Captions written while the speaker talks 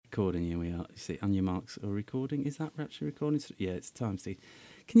recording. Here we are. You see, on your marks, are recording? Is that actually recording? Yeah, it's time, Steve.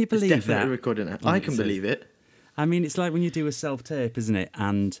 Can you believe it's definitely that? recording now. I can believe it. I mean, it's like when you do a self-tape, isn't it?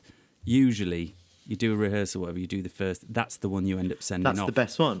 And usually you do a rehearsal, whatever, you do the first, that's the one you end up sending off. That's the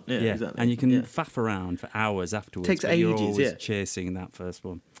best one. Yeah, exactly. And you can faff around for hours afterwards. Takes but ages, you're always chasing that first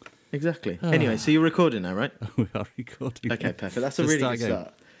one. Exactly. Anyway, so you're recording now, right? We are recording. Okay, perfect. That's a really good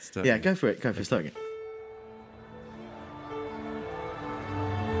start. Yeah, go for it. Start again.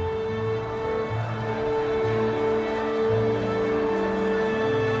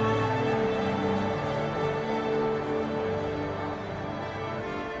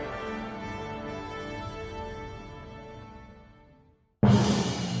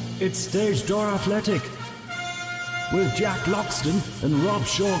 It's Stage Door Athletic with Jack Loxton and Rob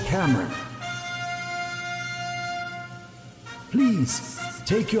Shaw Cameron. Please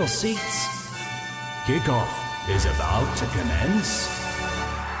take your seats. Kickoff is about to commence.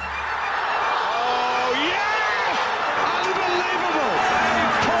 Oh, yes! Unbelievable!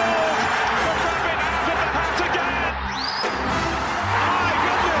 They've pulled the rabbit out of the hat again! My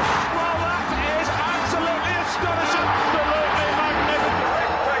goodness! Well, that is absolutely astonishing! Absolutely magnificent!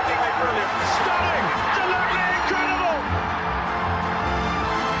 Breathtakingly brilliant! Stunning! Absolutely incredible!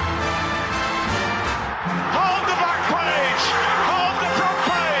 Hold the back page! Hold the front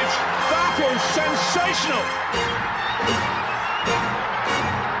page! That is sensational!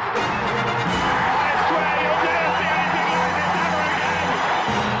 I swear you'll never see anything like this ever again!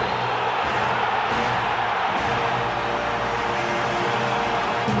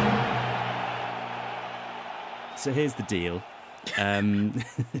 So here's the deal.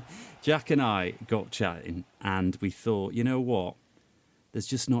 Jack and I got chatting and we thought, you know what? There's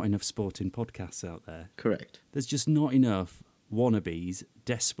just not enough sporting podcasts out there. Correct. There's just not enough wannabes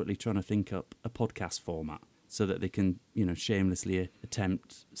desperately trying to think up a podcast format so that they can, shamelessly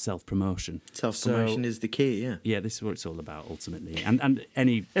attempt self-promotion. Self-promotion is the key, yeah. Yeah, this is what it's all about, ultimately. And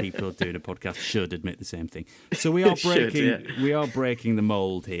any people doing a podcast should admit the same thing. So we are breaking the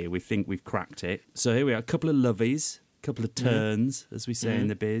mould here. We think we've cracked it. So here we are, a couple of lovies, a couple of turns, as we say in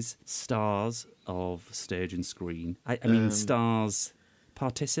the biz, stars of stage and screen. I mean, stars,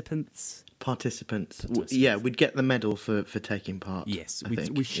 participants. Yeah, we'd get the medal for taking part. Yes,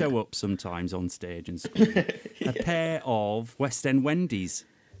 we show up sometimes on stage and screen. A pair of West End Wendy's.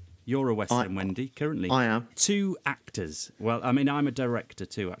 You're a West End Wendy currently. I am. 2 actors. Well, I mean, I'm a director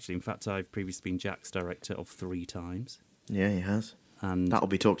too, actually. In fact, I've previously been Jack's director of 3 times. Yeah, he has. And that'll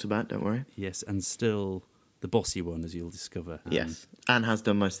be talked about, don't worry. Yes, and still the bossy one, as you'll discover. Yes, and has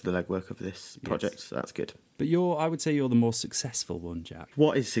done most of the legwork of this project, so that's good. But I would say you're the more successful one, Jack.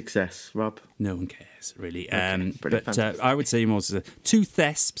 What is success, Rob? No one cares, really. Okay, but I would say you're more successful. 2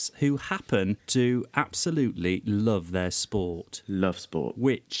 thesps who happen to absolutely love their sport. Love sport.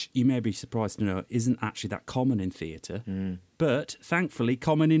 Which, you may be surprised to know, isn't actually that common in theatre. But, thankfully,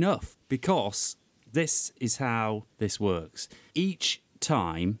 common enough. Because this is how this works. Each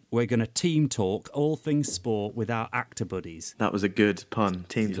time we're going to team talk all things sport with our actor buddies. That was a good pun.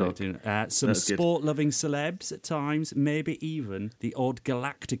 Team talk. Some sport-loving celebs at times, maybe even the odd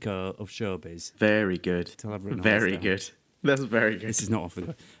Galactico of showbiz. Very good. Very good. That's very good. This is not off the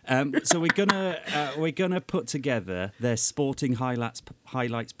go. So we're gonna put together their sporting highlights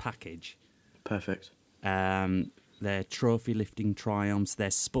package. Perfect. Their trophy lifting triumphs, their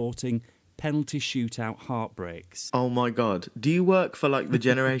sporting penalty shootout heartbreaks. Oh my God. Do you work for the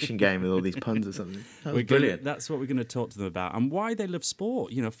Generation Game with all these puns or something? That was brilliant. That's what we're going to talk to them about and why they love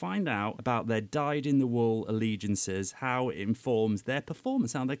sport. Find out about their dyed-in-the-wool allegiances, how it informs their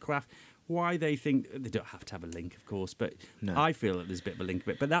performance, how they craft, why they think... They don't have to have a link, of course, but no. I feel that there's a bit of a link of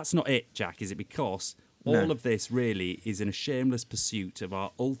it. But that's not it, Jack, is it? Because all of this really is in a shameless pursuit of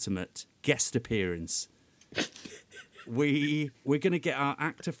our ultimate guest appearance. We're going to get our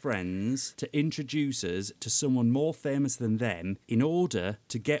actor friends to introduce us to someone more famous than them in order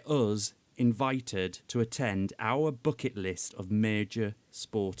to get us invited to attend our bucket list of major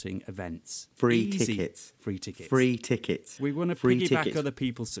sporting events. Free tickets. We want to piggyback other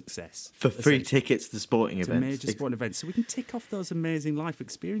people's success. For free tickets to sporting events. Major sporting events. So we can tick off those amazing life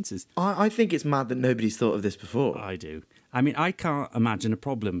experiences. I think it's mad that nobody's thought of this before. I do. I mean, I can't imagine a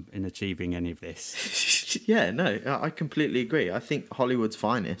problem in achieving any of this. Yeah, no, I completely agree. I think Hollywood's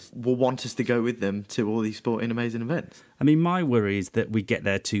finest will want us to go with them to all these sporting amazing events. I mean, my worry is that we get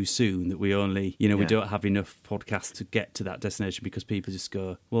there too soon, that we only, we don't have enough podcasts to get to that destination because people just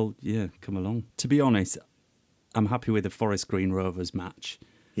go, well, yeah, come along. To be honest, I'm happy with the Forest Green Rovers match.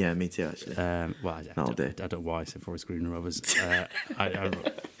 Yeah, me too, actually. I don't know why I said Forest Green Rovers.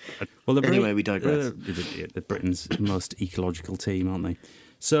 Anyway, we digress. They're Britain's most ecological team, aren't they?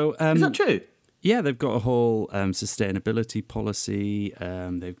 So Is that true? Yeah, they've got a whole sustainability policy.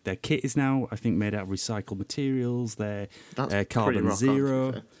 Their kit is now, I think, made out of recycled materials. They're That's pretty carbon rock on, to be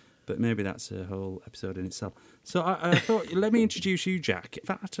zero. fair. But maybe that's a whole episode in itself. So I thought, let me introduce you, Jack. In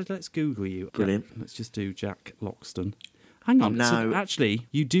fact, let's Google you. Brilliant. Let's just do Jack Loxton. Hang on. So Now- actually,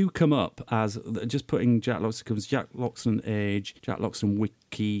 you do come up as just putting Jack Loxton comes Jack Loxton Age, Jack Loxton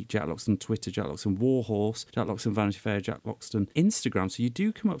Wiki, Jack Loxton Twitter, Jack Loxton Warhorse, Jack Loxton Vanity Fair, Jack Loxton Instagram. So you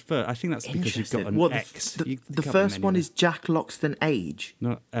do come up first. I think that's because you've got an Well, X. the You the can't first be one many is Jack Loxton Age.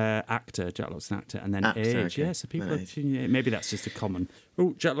 no, actor, Jack Loxton actor, and then Actor, age. okay. Yeah, so people Then are age. maybe that's just a common.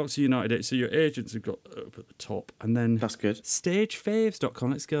 Oh, Jack Loxton United. So your agents have got up at the top, and then That's good.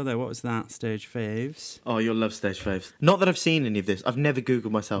 StageFaves.com. Let's go there. What was that? Stage Faves. Oh, you'll love Stage Faves. Not that I've seen any of this. I've never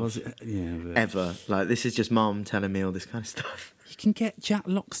Googled myself Was it? Yeah. But ever. Like, this is just Mum telling me all this kind of stuff. you can get Jack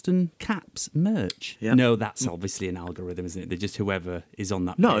Loxton caps merch. Yeah. No, that's obviously an algorithm, isn't it? They're just whoever is on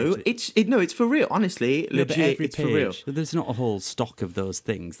that. No, page. it's for real. Honestly, No, but legit, every it's for real. page. There's not a whole stock of those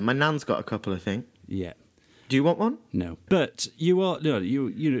things. My nan's got a couple, I think. Yeah. Do you want one? No, but you are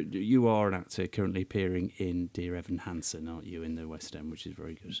you are an actor currently appearing in Dear Evan Hansen, aren't you, in the West End, which is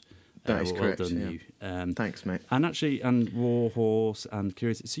very good. That is well correct, done, yeah. you. Thanks, mate. And actually, and Warhorse and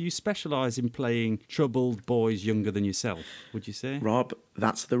Curious. So you specialise in playing troubled boys younger than yourself, would you say? Rob,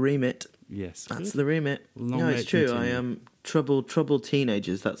 that's the remit. Yes, That's good. the remit. Long No, may it's it true. continue. I am troubled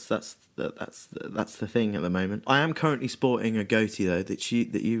teenagers. That's the thing at the moment. I am currently sporting a goatee though that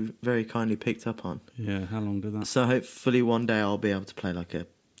you very kindly picked up on. Yeah, how long did that? So hopefully one day I'll be able to play like a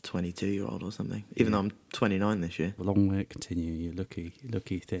 22-year-old or something. Even though I'm 29 this year. A long way it continue, you lucky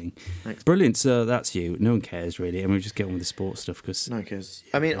thing. Thanks. Brilliant. So that's you. No one cares really, and we just get on with the sports stuff because No, because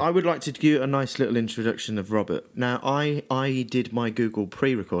I mean, I would like to give a nice little introduction of Robert. Now, I did my Google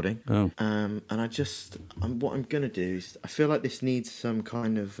pre-recording, Oh. and what I'm gonna do is I feel like this needs some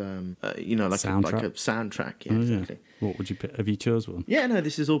kind of like a soundtrack. Yeah, exactly. What would you pick? Have you chose one? Yeah, no,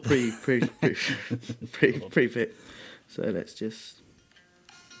 this is all pre-fit. So let's just.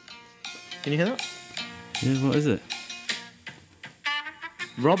 Can you hear that? Yeah. What is it?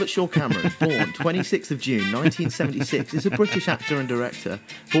 Robert Shaw Cameron, born 26th of June 1976, is a British actor and director.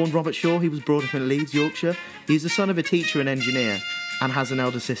 Born Robert Shaw, he was brought up in Leeds, Yorkshire. He is the son of a teacher and engineer and has an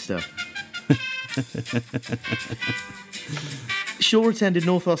elder sister. Shaw attended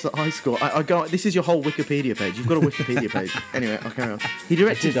North Osset High School. This is your whole Wikipedia page. You've got a Wikipedia page. Anyway, I'll carry on. He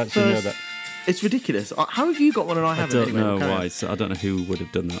directed I did actually know first... that. It's ridiculous. How have you got one and I I haven't? don't Anyway, know carry on. why. So I don't know who would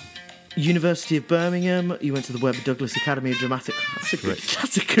have done that. University of Birmingham. You went to the Webber Douglas Academy of Dramatic.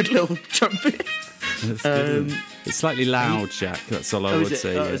 That's a good little trumpet. That's good, isn't it? It's slightly loud, Jack. That's all I would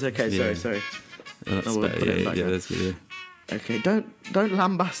say. Oh, yeah. it's okay. Yeah. Sorry. That's Oh, we'll better. put it Yeah, back yeah, then. that's good. Yeah. Okay, don't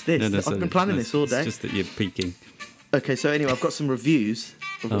lambast this. No, I've sorry. been planning No, this all day. It's just that you're peeking. Okay, so anyway, I've got some reviews.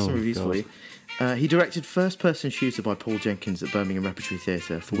 For God. you. He directed First Person Shooter by Paul Jenkins at Birmingham Repertory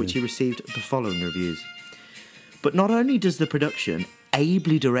Theatre, for which he received the following reviews. But not only does the production,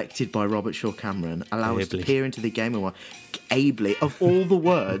 ably directed by Robert Shaw Cameron, allow us to Ably. peer into the game of ably, of all the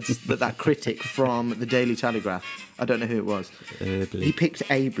words that critic from the Daily Telegraph, I don't know who it was, he picked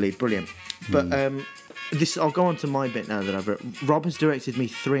ably, brilliant. But I'll go on to my bit now that I've written. Rob has directed me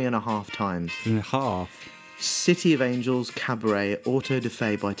 3.5 times. In half. City of Angels, Cabaret, Auto de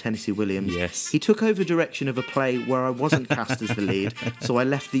Fe by Tennessee Williams. Yes. He took over direction of a play where I wasn't cast as the lead, so I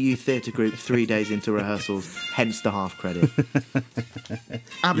left the youth theatre group 3 days into rehearsals, hence the half credit.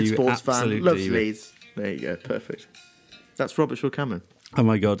 Avid You sports fan, absolute loves diva. Leeds. There you go, perfect. That's Robert Shaw Cameron. Oh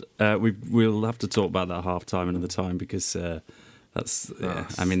my God. We'll have to talk about that half time another time because that's. Yeah,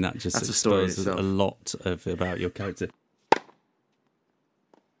 I mean, that just that's a story in exposes itself. a lot about your character.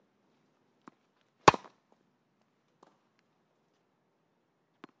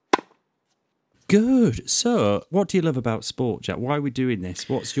 Good. So, what do you love about sport, Jack? Why are we doing this?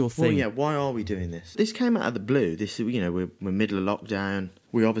 What's your thing? Well, yeah, why are we doing this? This came out of the blue. This, we're middle of lockdown.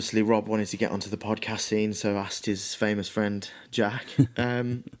 We obviously, Rob wanted to get onto the podcast scene, so asked his famous friend, Jack.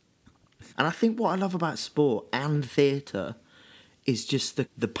 And I think what I love about sport and theatre is just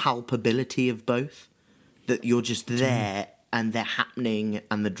the palpability of both. That you're just there and they're happening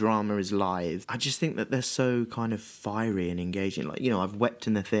and the drama is live. I just think that they're so kind of fiery and engaging. Like, I've wept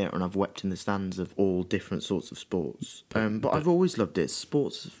in the theatre and I've wept in the stands of all different sorts of sports. But I've always loved it.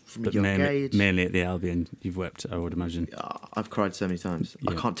 Sports from a young age. Mainly at the Albion, you've wept, I would imagine. I've cried so many times.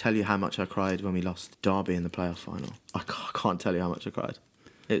 Yeah. I can't tell you how much I cried when we lost Derby in the playoff final. I can't tell you how much I cried.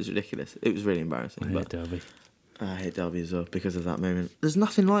 It was ridiculous. It was really embarrassing. I hate but Derby. I hate Derby as well because of that moment. There's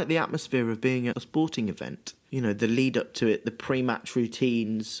nothing like the atmosphere of being at a sporting event. The lead up to it, the pre-match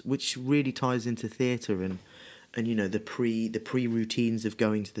routines, which really ties into theatre and you know the pre routines of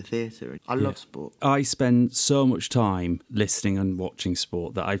going to the theatre. I love sport. I spend so much time listening and watching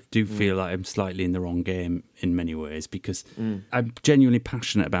sport that I do feel like I'm slightly in the wrong game in many ways, because I'm genuinely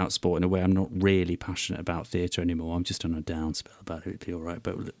passionate about sport in a way I'm not really passionate about theatre anymore. I'm just on a down spell about it. It'll be all right,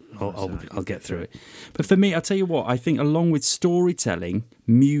 but I'll get through it. But for me, I'll tell you what, I think along with storytelling,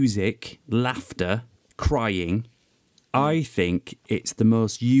 music, laughter, crying, I think it's the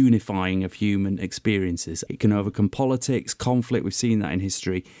most unifying of human experiences. It can overcome politics, conflict. We've seen that in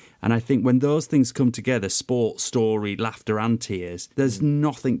history. And I think when those things come together, sport, story, laughter and tears, there's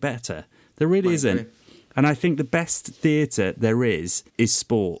nothing better. There really isn't. Agree. And I think the best theatre there is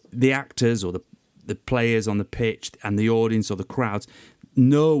sport. The actors or the players on the pitch and the audience or the crowds,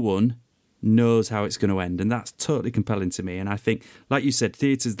 no one knows how it's going to end, and that's totally compelling to me. And I think, like you said,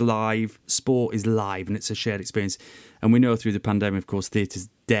 theatre's live, sport is live, and it's a shared experience. And we know through the pandemic, of course, theatre's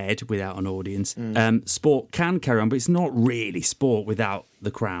dead without an audience. Sport can carry on, but it's not really sport without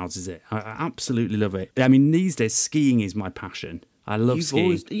the crowds, is it? I absolutely love it. I mean, these days, skiing is my passion. I love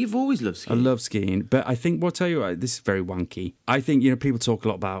skiing. You've always loved skiing. I love skiing, but I think, well, I'll tell you what, this is very wanky. I think, people talk a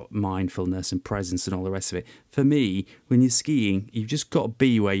lot about mindfulness and presence and all the rest of it. For me, when you're skiing, you've just got to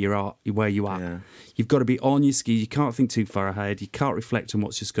be where you are. Yeah. You've got to be on your skis. You can't think too far ahead. You can't reflect on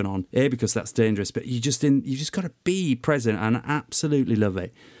what's just gone on. Because that's dangerous, but you just got to be present, and I absolutely love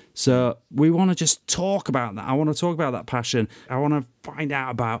it. So we want to just talk about that. I want to talk about that passion. I want to find out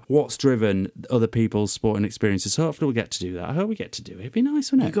about what's driven other people's sporting experiences. So hopefully we'll get to do that. I hope we get to do it. It'd be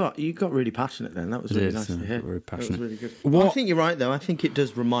nice, wouldn't it? You got really passionate then. That was really nice to hear. Very passionate. That was really good. I think you're right though. I think it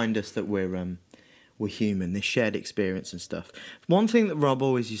does remind us that we're human. This shared experience and stuff. One thing that Rob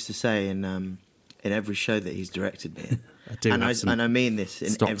always used to say in every show that he's directed me in. I mean this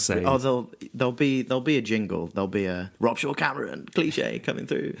in every. Saying. Oh, there'll be a jingle. There'll be a Rob Shaw Cameron cliche coming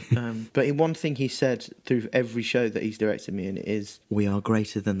through. But one thing he said through every show that he's directed me in is, "We are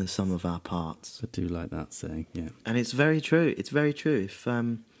greater than the sum of our parts." I do like that saying. Yeah, and it's very true. It's very true.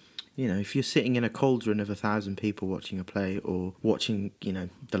 If you're sitting in a cauldron of 1,000 people watching a play or watching,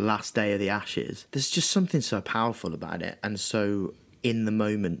 the last day of the Ashes, there's just something so powerful about it and so in the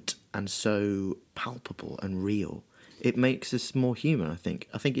moment and so palpable and real. It makes us more human, I think.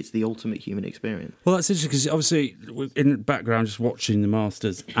 I think it's the ultimate human experience. Well, that's interesting because obviously in the background just watching the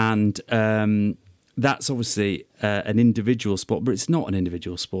Masters, and that's obviously an individual sport, but it's not an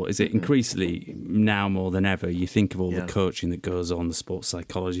individual sport, is it? Increasingly, now more than ever, you think of all the coaching that goes on, the sports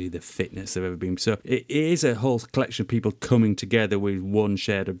psychology, the fitness they've ever been. So it is a whole collection of people coming together with one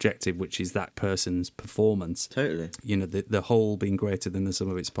shared objective, which is that person's performance. Totally. The whole being greater than the sum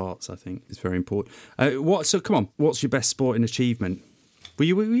of its parts, I think, is very important. So come on, what's your best sporting achievement? Were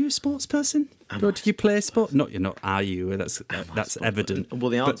you a sports person? Or did you play a sport? You're not, are you? That's evident.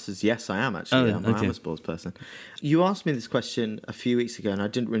 Well, the answer is yes, I am actually. I'm a sports person. You asked me this question a few weeks ago and I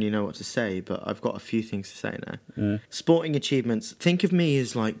didn't really know what to say, but I've got a few things to say now. Sporting achievements. Think of me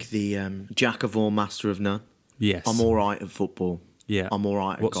as like the jack of all, master of none. Yes. I'm all right at football. Yeah. I'm all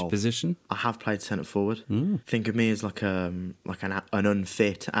right at golf. What's your position? I have played centre forward. Think of me as like an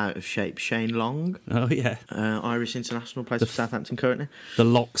unfit, out of shape Shane Long. Oh yeah. Irish international, plays for Southampton currently. The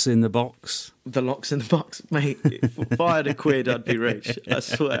locks in the box. The locks in the box, mate. If I had a quid, I'd be rich. I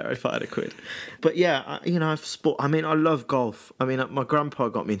swear, if I had a quid. But yeah, I love golf. I mean, my grandpa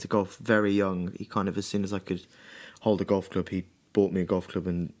got me into golf very young. He kind of, as soon as I could hold a golf club, he bought me a golf club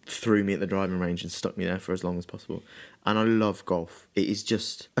and threw me at the driving range and stuck me there for as long as possible. And I love golf. It is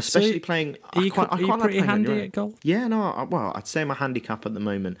just, especially playing. Are you pretty handy at golf? Yeah, I'd say my handicap at the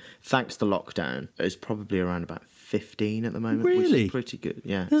moment, thanks to lockdown, is probably around about 15 at the moment. Really? Which is pretty good.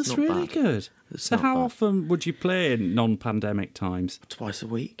 Yeah, that's not really bad. good. So how often would you play in non-pandemic times? Twice a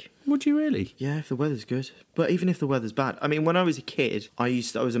week. Would you really? Yeah, if the weather's good. But even if the weather's bad. I mean, when I was a kid, I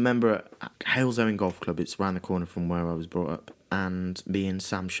was a member at Halesowen Golf Club. It's around the corner from where I was brought up. And me and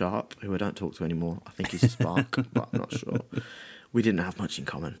Sam Sharp, who I don't talk to anymore, I think he's a spark, but I'm not sure. We didn't have much in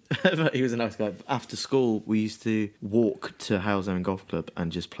common. But he was a nice guy. After school, we used to walk to Halesowen Golf Club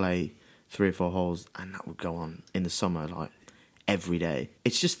and just play 3 or 4 holes, and that would go on in the summer, like, every day.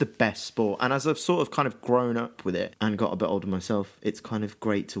 It's just the best sport. And as I've sort of kind of grown up with it and got a bit older myself, it's kind of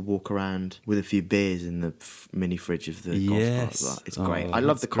great to walk around with a few beers in the mini fridge of the golf club. It's great. I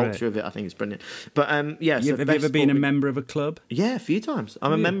love the culture of it. I think it's brilliant. But have you ever been a member of a club? Yeah, a few times.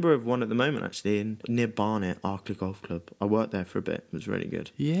 I'm a member of one at the moment, actually, near Barnet, Arkley Golf Club. I worked there for a bit. It was really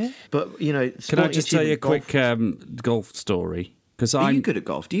good. Yeah. But, can I just tell you a quick golf story? Are you good at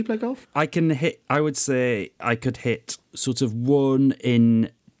golf? Do you play golf? I can hit. I would say I could hit sort of 1 in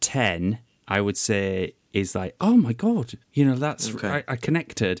 10. I would say is like, oh my god, that's okay. I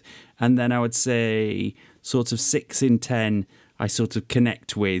connected, and then I would say sort of 6 in 10 I sort of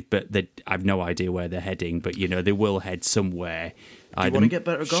connect with, but I've no idea where they're heading. But, they will head somewhere. Do you want to get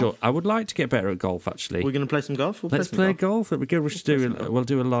better at golf? Sure, I would like to get better at golf, actually. We're going to play some golf? Let's play golf. That'd be good. We'll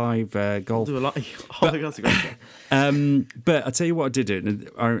do a live golf. We'll do a lot. Oh, that's a great idea. But I'll tell you what I did do.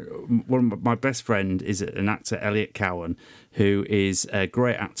 One of my best friend is an actor, Elliot Cowan, who is a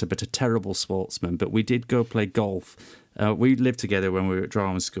great actor but a terrible sportsman. But we did go play golf. We lived together when we were at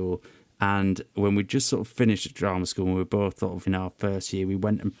drama school. And when we just sort of finished at drama school, and we were both sort of in our first year, we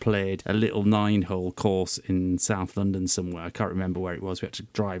went and played a little 9-hole course in South London somewhere. I can't remember where it was. We had to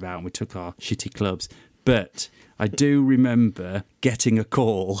drive out and we took our shitty clubs. But I do remember getting a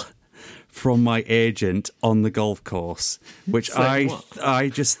call from my agent on the golf course, which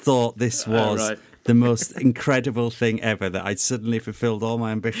I just thought this was the most incredible thing ever, that I'd suddenly fulfilled all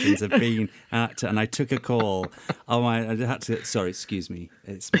my ambitions of being an actor. And I took a call. Excuse me,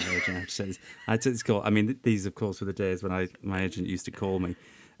 it's my agent. I have to say this. I took this call. I mean, these, of course, were the days when my agent used to call me.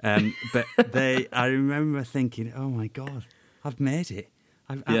 But I remember thinking, oh my God, I've made it.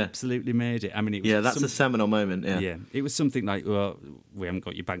 I've absolutely made it. I mean, it was that's a seminal moment. Yeah, it was something like, well, we haven't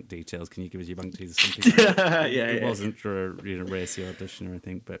got your bank details. Can you give us your bank details? Something like that. It wasn't for a racy audition or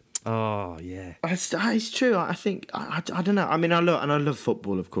anything, but it's true. I think I don't know. I mean, I love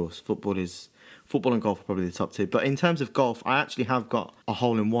football, of course. Football and golf are probably the top two. But in terms of golf, I actually have got a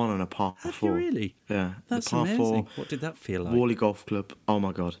hole-in-one on a par 4. Have you really? Yeah. That's the par amazing. 4, what did that feel like? Worley Golf Club. Oh,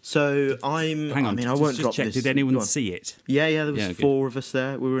 my God. So Hang on, I won't drop check. this. Did anyone see it? Yeah, there was 4 of us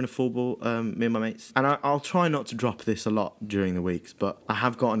there. We were in a full ball, me and my mates. And I'll try not to drop this a lot during the weeks, but I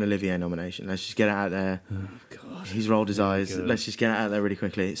have got an Olivier nomination. Let's just get it out there. Oh, God. He's rolled his eyes. God. Let's just get it out there really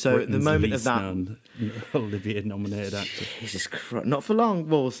quickly. So Britain's the moment of least that... known Olivier nominated actor. Jesus Christ. Not for long,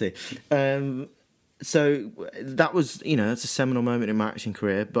 but we'll see. So that was, that's a seminal moment in my acting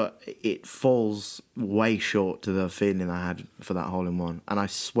career, but it falls way short to the feeling I had for that hole-in-one. And I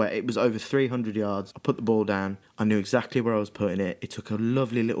swear, it was over 300 yards. I put the ball down. I knew exactly where I was putting it. It took a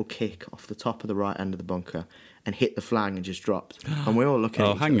lovely little kick off the top of the right end of the bunker and hit the flag and just dropped. And we all looking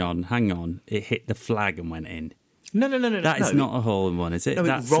at each other. hang on. It hit the flag and went in. No. That is not a hole-in-one, is it?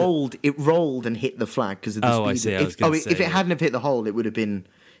 No, it rolled and hit the flag because of the speed. I see. If it hadn't have hit the hole, it would have been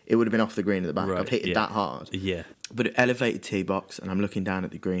off the green at the back. Right, I've hit it that hard. Yeah. But it elevated tee box, and I'm looking down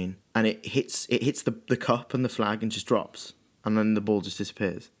at the green, and it hits the cup and the flag and just drops, and then the ball just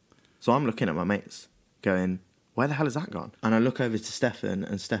disappears. So I'm looking at my mates, going, where the hell has that gone? And I look over to Stefan,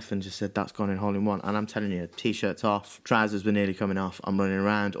 and Stefan just said, that's gone in hole-in-one. And I'm telling you, T-shirts off, trousers were nearly coming off, I'm running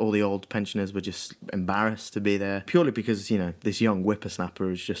around, all the old pensioners were just embarrassed to be there, purely because, this young whippersnapper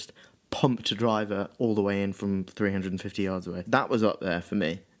is just pumped a driver all the way in from 350 yards away. That was up there for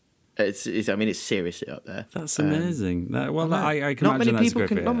me. It's seriously up there. That's amazing. I can not imagine many people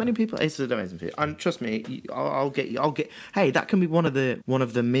that's a great not many people. It's amazing for you. And trust me, I'll get. Hey, that can be one of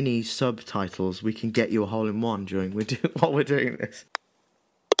the mini subtitles. We can get you a hole-in-one while we're doing this.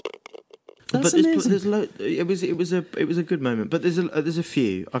 That's amazing. It was a good moment. But there's a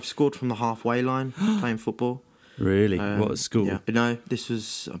few. I've scored from the halfway line playing football. Really? What, at school? Yeah. No, this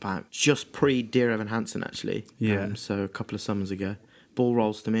was about just pre-Dear Evan Hansen, actually. Yeah. So a couple of summers ago. Ball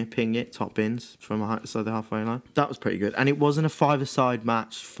rolls to me, ping it, top bins from the halfway line. That was pretty good. And it wasn't a 5-a-side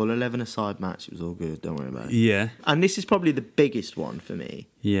match, full 11-a-side match. It was all good, don't worry about it. Yeah. And this is probably the biggest one for me.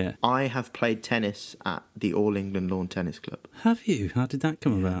 Yeah. I have played tennis at the All England Lawn Tennis Club. Have you? How did that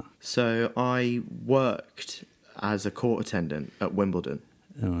come about? So I worked as a court attendant at Wimbledon.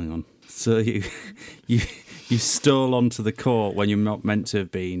 Oh, hang on. So you stole onto the court when you're not meant to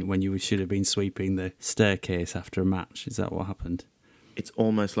have been, when you should have been sweeping the staircase after a match. Is that what happened? It's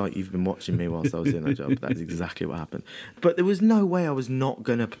almost like you've been watching me whilst I was doing that job. That's exactly what happened. But there was no way I was not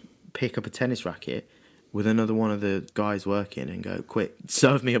going to pick up a tennis racket with another one of the guys working and go, quick,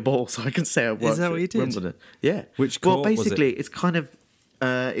 serve me a ball so I can say I worked Is that what you did? Wimbledon. Yeah. Which court was it? Well, basically, it's kind of...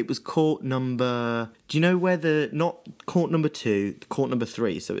 it was court number... Do you know where not court number 2, court number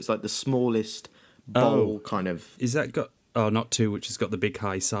 3. So it's like the smallest bowl kind of... Is that got... Oh, not 2, which has got the big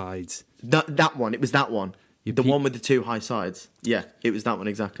high sides. That one. It was that one. One with the 2 high sides. Yeah, it was that one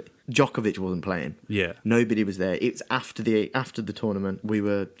exactly. Djokovic wasn't playing. Yeah. Nobody was there. It was after the tournament. We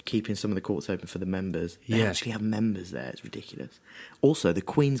were keeping some of the courts open for the members. They actually have members there. It's ridiculous. Also, the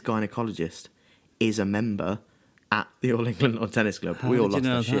Queen's gynaecologist is a member at the All England Lawn Tennis Club. How we all did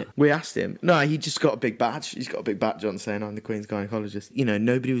you lost know our that? shit. We asked him. No, he just got a big badge. He's got a big badge on saying I'm the Queen's gynaecologist.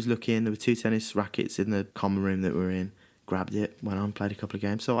 Nobody was looking. There were 2 tennis rackets in the common room that we were in. Grabbed it, went on, played a couple of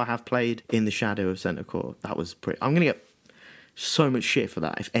games. So I have played in the shadow of centre court. That was pretty... I'm going to get so much shit for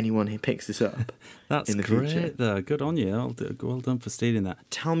that if anyone picks this up. That's in the great, future. though. Good on you. Well done for stealing that.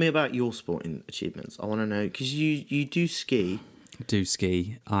 Tell me about your sporting achievements. I want to know, because you do ski. I do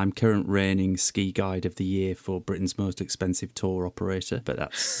ski. I'm current reigning ski guide of the year for Britain's most expensive tour operator, but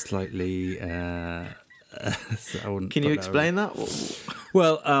that's slightly... Can you explain that?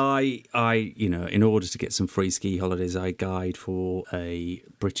 Well, I, in order to get some free ski holidays, I guide for a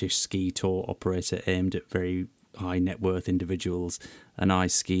British ski tour operator aimed at very high net worth individuals, and I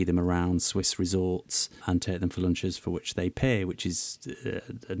ski them around Swiss resorts and take them for lunches for which they pay, which is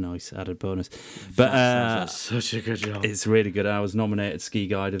a nice added bonus. But that's such a good job. It's really good. I was nominated Ski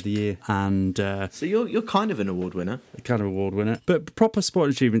Guide of the Year, and so you're kind of an award winner. Kind of award winner. But proper sport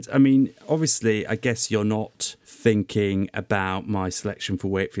achievements. I mean, obviously, I guess you're not thinking about my selection for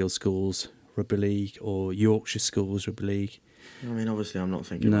Wakefield Schools Rugby League or Yorkshire Schools Rugby League. I mean, obviously, I'm not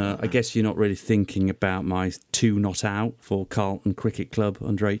thinking No, about that. I guess you're not really thinking about my 2 not out for Carlton Cricket Club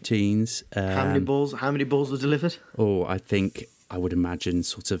under 18s. How many balls were delivered? Oh, I think I would imagine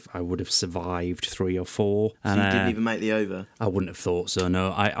I would have survived 3 or 4. So you didn't even make the over? I wouldn't have thought so,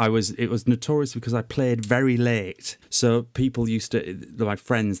 no. It was notorious because I played very late. So people my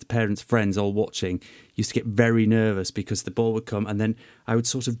friends, the parents' friends all watching, used to get very nervous because the ball would come and then I would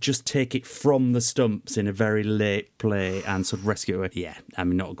sort of just take it from the stumps in a very late play and sort of rescue it away. Yeah, I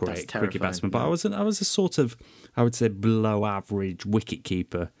mean, not a great cricket batsman, but I was a sort of, I would say, below average wicket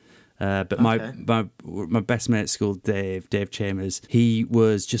keeper. But my best mate at school, Dave Chambers, he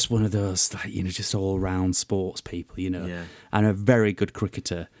was just one of those, just all round sports people, and a very good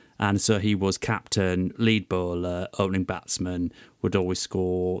cricketer. And so he was captain, lead bowler, opening batsman, would always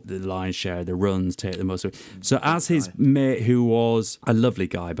score the lion's share of the runs, take the most of it. So as his mate, who was a lovely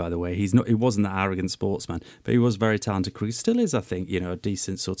guy, by the way, he wasn't that arrogant sportsman, but he was very talented cricketer, still is, I think, a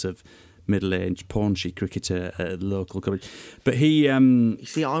decent sort of middle-aged, paunchy cricketer at local coverage. But he... You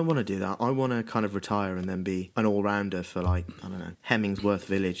see, I want to do that. I want to kind of retire and then be an all-rounder for, Hemmingsworth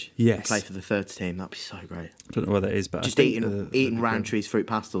Village. Yes. Play for the thirds team. That'd be so great. I don't know what that is, but just eating Roundtree's fruit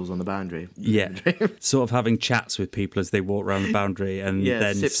pastels on the boundary. Yeah. Sort of having chats with people as they walk around the boundary, and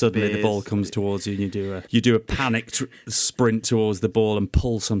then suddenly the ball comes towards you and you do a panicked sprint towards the ball and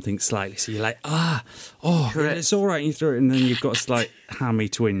pull something slightly. So you're like, it's all right. And you throw it, and then you've got a slight hammy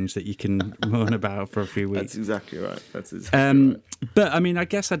twinge that you can moan about for a few weeks. That's exactly right. Right. But I mean, I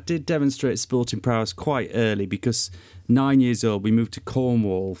guess I did demonstrate sporting prowess quite early because 9 years old, we moved to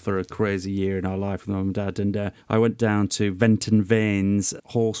Cornwall for a crazy year in our life with Mum and Dad, and I went down to Venton Vane's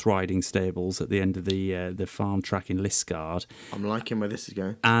horse riding stables at the end of the farm track in Liskeard. I'm liking where this is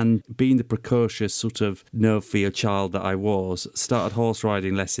going. And being the precocious sort of no-fear child that I was, started horse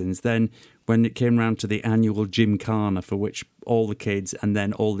riding lessons. Then when it came round to the annual Gymkhana, for which all the kids and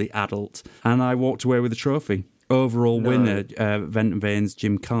then all the adults, and I walked away with a trophy. Overall winner, Venton Vane's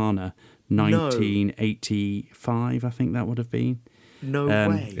Gymkhana, 1985, I think that would have been. No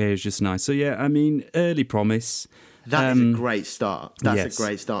way. It was just nice. So, yeah, I mean, early promise. That is a great start. That's a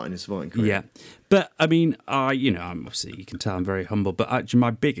great start in a sporting career. Yeah. But, I mean, I'm obviously, you can tell I'm very humble, but actually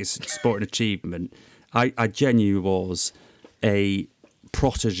my biggest sporting achievement, I genuinely was a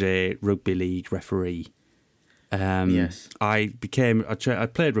protege rugby league referee. Yes. I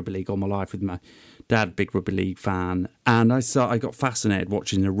played rugby league all my life with my dad, big rugby league fan, and I got fascinated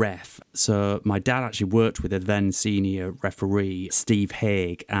watching the ref. So my dad actually worked with a then senior referee, Steve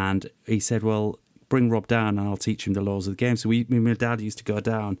Haig, and he said, well, bring Rob down and I'll teach him the laws of the game. So me and my dad used to go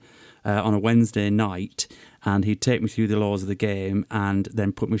down on a Wednesday night, and he'd take me through the laws of the game and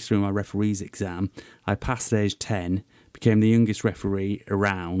then put me through my referee's exam. I passed age 10, became the youngest referee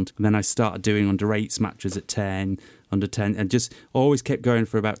around, and then I started doing under-8s matches at 10, under 10, and just always kept going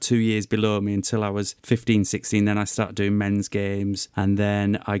for about 2 years below me until I was 15, 16. Then I started doing men's games, and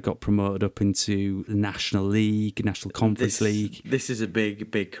then I got promoted up into the National League, National Conference League. This is a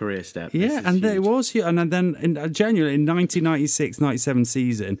big career step. Yeah, and it was. And then in 1996-97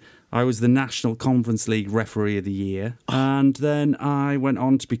 season, I was the National Conference League Referee of the Year. And then I went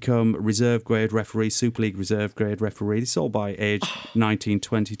on to become reserve grade referee, Super League reserve grade referee. This is all by age 19,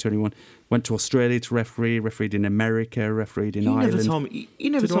 20, 21. Went to Australia to refereed in America, refereed in Ireland. You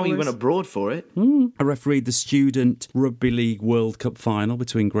never told me you went abroad for it. I refereed the Student Rugby League World Cup final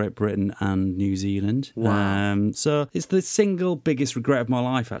between Great Britain and New Zealand. Wow. So it's the single biggest regret of my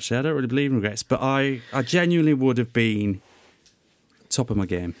life, actually. I don't really believe in regrets, but I genuinely would have been top of my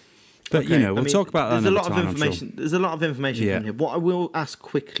game. But, we'll talk about that another time, I'm sure. There's a lot of information in here. What I will ask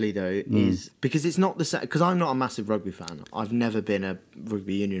quickly, though, is... Because it's not the same... Because I'm not a massive rugby fan. I've never been a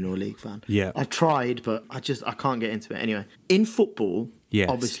rugby union or league fan. Yeah. I've tried, but I can't get into it. Anyway, in football,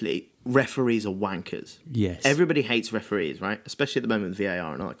 obviously, referees are wankers. Yes. Everybody hates referees, right? Especially at the moment with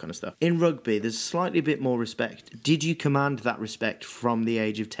VAR and all that kind of stuff. In rugby, there's slightly a bit more respect. Did you command that respect from the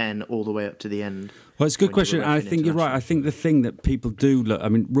age of 10 all the way up to the end? Well, it's a good when you question. were I refereeing think you're right. I think the thing that people do look, I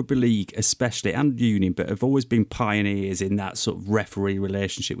mean, rugby league especially, and union, but have always been pioneers in that sort of referee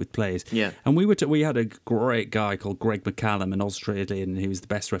relationship with players. Yeah. And we had a great guy called Greg McCallum, an Australian who was the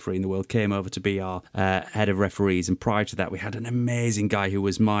best referee in the world, came over to be our head of referees. And prior to that, we had an amazing guy who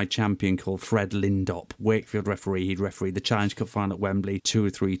was my champion called Fred Lindop, Wakefield referee. He'd refereed the Challenge Cup final at Wembley 2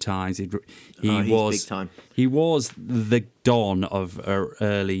 or 3 times. He's big time. He was the dawn of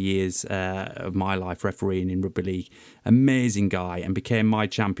early years of my life refereing in rugby league. Amazing guy, and became my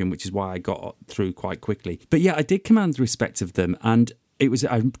champion, which is why I got through quite quickly. But yeah, I did command the respect of them, and it was,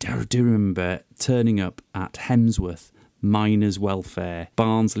 I do remember turning up at Hemsworth Miners Welfare,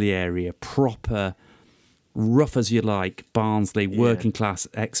 Barnsley area, proper rough as you like, Barnsley, working class,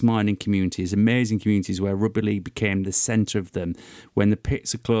 ex-mining communities, amazing communities where rugby league became the centre of them when the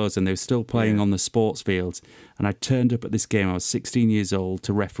pits are closed and they were still playing on the sports fields. And I turned up at this game, I was 16 years old,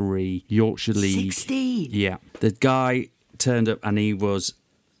 to referee Yorkshire League. 16? Yeah. The guy turned up and he was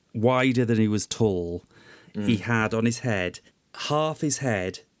wider than he was tall. He had on his head, half his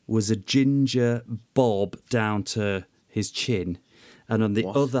head was a ginger bob down to his chin, and on the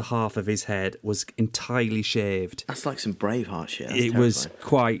other half of his head was entirely shaved. That's like some Braveheart shit. That's It was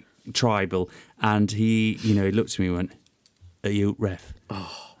quite tribal, and he looked at me and went, "Are you ref?"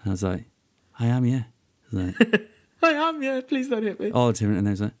 Oh. I was like, "I am, yeah." I was like, I am, yeah, please don't hit me. all different, and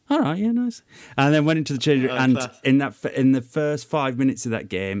I was like, "All right, yeah, nice." And then went into the change room, and in the first 5 minutes of that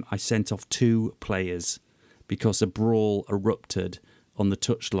game, I sent off 2 players because a brawl erupted on the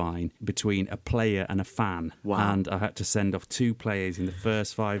touchline between a player and a fan. Wow. And I had to send off 2 players in the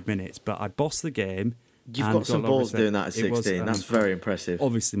first 5 minutes, but I bossed the game. You've and got some a lot of balls respect. doing that at It was, 16. That's very impressive.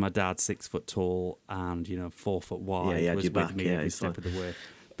 Obviously, my dad's 6 foot tall and 4 foot wide. Yeah, he had was your with back, me yeah, every he's step fine. of the way.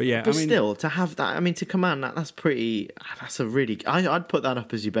 But yeah, But I mean, still, to have that, I mean, to command that, that's a really. I'd put that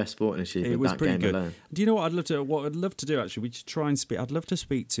up as your best sporting achievement. it was that pretty game good. alone. Do you know what I'd love to do actually? We should try and speak. I'd love to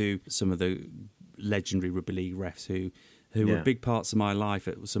speak to some of the legendary rugby league refs who were big parts of my life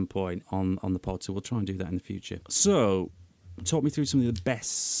at some point on the pod. So we'll try and do that in the future. So, talk me through some of the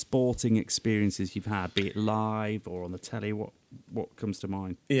best sporting experiences you've had, be it live or on the telly. What comes to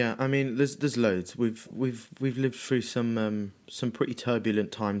mind? Yeah, I mean, there's loads. We've lived through some pretty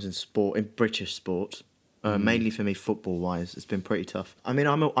turbulent times in sport, in British sport. Mainly for me, football wise, it's been pretty tough. I mean,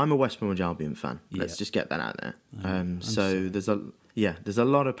 I'm a West Bromwich Albion fan. Yeah. Let's just get that out there. So there's a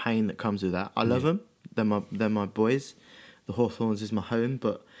lot of pain that comes with that. I love them. They're my boys. The Hawthorns is my home,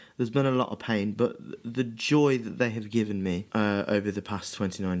 but there's been a lot of pain. But the joy that they have given me over the past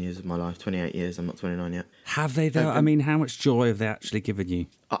 29 years of my life, 28 years, I'm not 29 yet. Have they though? I mean, how much joy have they actually given you?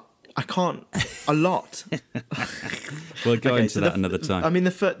 I can't. A lot. We'll go into that another time. I mean,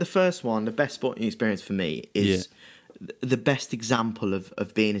 the first one, the best sporting experience for me is the best example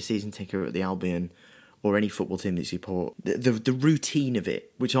of being a season ticker at the Albion or any football team that you support. The routine of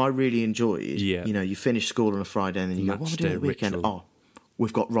it, which I really enjoyed. Yeah. You finish school on a Friday and then you go, what are we doing at the weekend? ritual. Oh,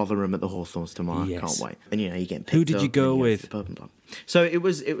 we've got Rotherham at the Hawthorns tomorrow. Yes. Can't wait. And you're getting picked Who did you up go and with? to the pub and blah. So it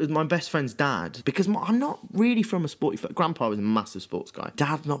was my best friend's dad, because I'm not really from a sporty. Grandpa was a massive sports guy.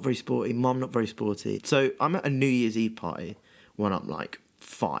 Dad not very sporty. Mum not very sporty. So I'm at a New Year's Eve party when I'm like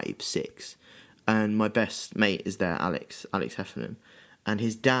 5, 6, and my best mate is there, Alex Heffernan, and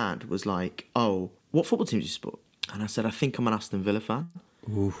his dad was like, "Oh, what football team do you support?" And I said, "I think I'm an Aston Villa fan."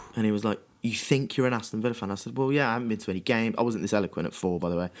 Oof. And he was like, "You think you're an Aston Villa fan?" I said, "Well, yeah, I haven't been to any game. I wasn't this eloquent at 4, by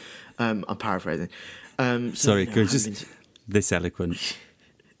the way. I'm paraphrasing. Sorry, could you just this eloquent?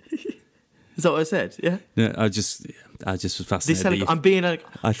 Is that what I said? Yeah. No, I just was fascinated. I'm being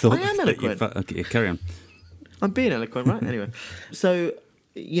eloquent. I thought I am that you eloquent. okay, carry on. I'm being eloquent, right? Anyway, so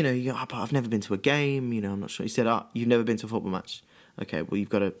you go, "Oh, but I've never been to a game. I'm not sure." He said, "You've never been to a football match? Okay, well, you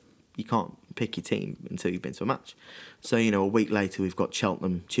can't pick your team until you've been to a match." So, a week later, we've got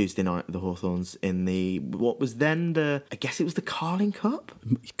Cheltenham Tuesday night at the Hawthorns in what was then I guess it was the Carling Cup?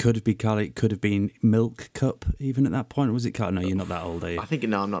 It could have been Carling, it could have been Milk Cup even at that point. Or was it Carling? No, you're not that old, are you? I think,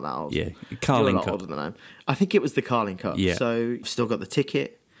 no, I'm not that old. Yeah, Carling Carling Cup. Cup. Older than I am. I think it was the Carling Cup. Yeah. So, I've still got the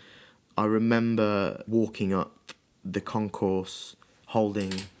ticket. I remember walking up the concourse,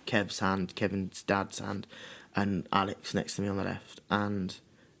 holding Kevin's dad's hand, and Alex next to me on the left, and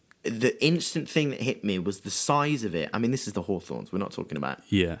the instant thing that hit me was the size of it. I mean, this is the Hawthorns. We're not talking about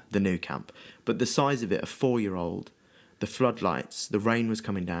the new camp. But the size of it, a 4-year-old, the floodlights, the rain was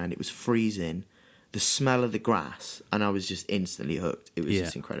coming down, it was freezing. the smell of the grass, and I was just instantly hooked. It was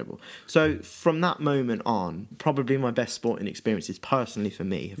just incredible. So from that moment on, probably my best sporting experiences personally for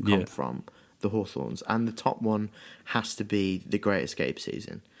me have come from the Hawthorns, and the top one has to be the Great Escape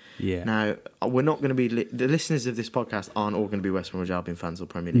season. Yeah. Now, we're not going to be... the listeners of this podcast aren't all going to be West Bromwich Albion fans or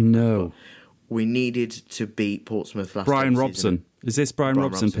Premier League No. fans, but we needed to beat Portsmouth last Brian season. Robson. Is this Brian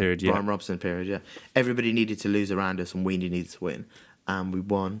Robson period? Yeah. Brian Robson period, yeah. Everybody needed to lose around us and we needed to win. And we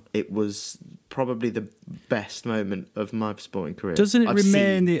won. It was probably the best moment of my sporting career. Doesn't it I've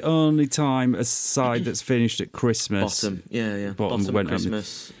remain seen the only time a side that's finished at Christmas? bottom, yeah. Bottom Bottom went at up.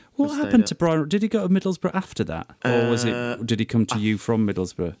 Christmas. What and happened stayed to up. Brian? Did he go to Middlesbrough after that? Or was it? Did he come to you from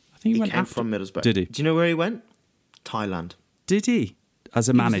Middlesbrough? I think he He went came after. from Middlesbrough. Did he? Do you know where he went? Thailand. Did he? As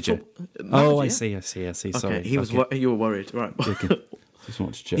a manager? manager, I yeah. see. Sorry. Okay, he was. Okay. You were worried, right? Just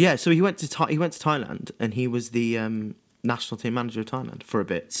wanted to check. Yeah, so he went to Thailand, and he was the national team manager of Thailand for a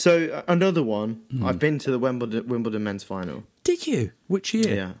bit. So another one, I've been to the Wimbledon men's final. Did you? Which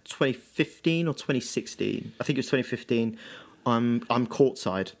year? Yeah, 2015 or 2016. I think it was 2015. I'm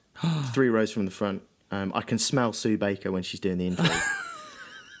courtside, 3 rows from the front. I can smell Sue Baker when she's doing the intro.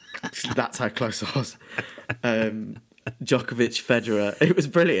 That's how close I was. Djokovic, Federer. It was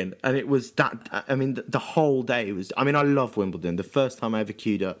brilliant. And it was that, I mean, the whole day was, I mean, I love Wimbledon. The first time I ever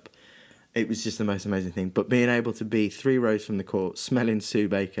queued up, it was just the most amazing thing. But being able to be 3 rows from the court, smelling Sue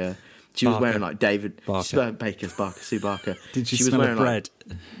Baker. She was wearing like David Barker. Sue Barker. Did she was smell wearing of bread?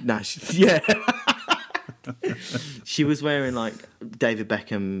 Yeah. She was wearing like David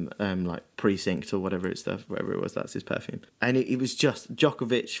Beckham, like Precinct or whatever it was. That's his perfume, and it was just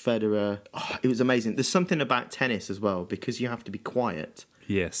Djokovic, Federer. Oh, it was amazing. There's something about tennis as well because you have to be quiet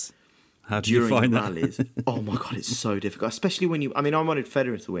Yes. How do you during find the that? rallies. Oh my god, it's so difficult, especially when you. I mean, I wanted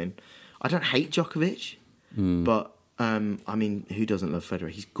Federer to win. I don't hate Djokovic, but. I mean, who doesn't love Federer?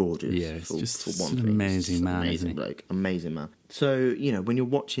 He's gorgeous. Yeah, it's just for one an thing. amazing He's man, amazing isn't he? bloke, amazing man. So you know, when you're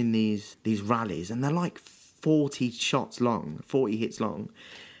watching these rallies, and they're like 40 shots long, 40 hits long,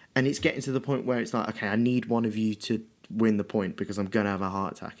 and it's getting to the point where it's like, okay, I need one of you to win the point because I'm going to have a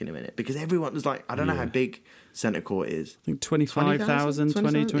heart attack in a minute. Because everyone was like, I don't know how big centre court is. I think 25,000,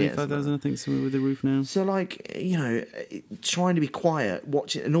 25,000, I think, somewhere with the roof now. So, like, you know, trying to be quiet,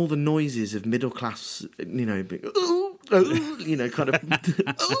 watching, and all the noises of middle class, you know, you know, kind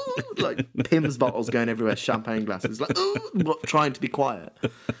of, like Pimm's bottles going everywhere, champagne glasses, like, trying to be quiet.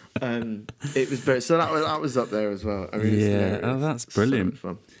 It was very, so that was up there as well. I mean, it's hilarious. That's So brilliant. much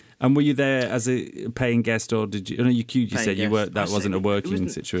fun. And were you there as a paying guest, or did you? I know you queued. You Paying said you guest. weren't. That wasn't a working wasn't-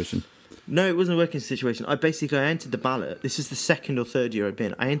 situation. No, it wasn't a working situation. I entered the ballot. This is the 2nd or 3rd year I'd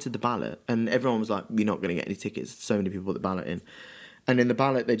been. I entered the ballot, and everyone was like, "You're not going to get any tickets." So many people put the ballot in, and in the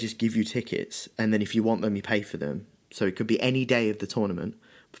ballot they just give you tickets, and then if you want them, you pay for them. So it could be any day of the tournament.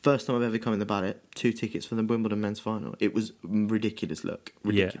 First time I've ever come in the ballot, 2 tickets for the Wimbledon men's final. It was ridiculous look.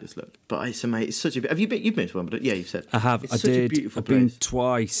 But it's amazing. It's such a. Have you been? You've been to Wimbledon? Yeah, you've said. I have. It's I such a did. beautiful I've been place.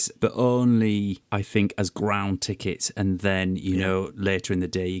 twice, but only I think as ground tickets, and then you know later in the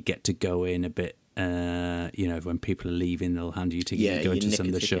day you get to go in a bit. You know, when people are leaving, they'll hand you a ticket. Yeah, you go you into nick some a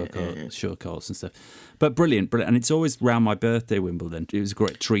of the ticket, show courts and stuff. But brilliant, and it's always round my birthday, Wimbledon. It was a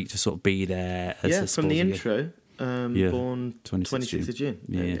great treat to sort of be there. As Yeah, a from the sports- intro, born 26th of June.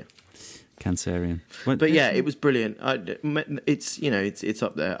 Yeah, There you yeah. go. Cancerian. But yeah, it was brilliant. It's you know it's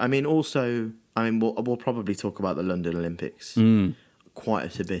up there. I mean, also, we'll probably talk about the London Olympics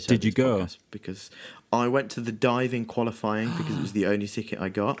quite a bit. Did you go? Because I went to the diving qualifying because it was the only ticket I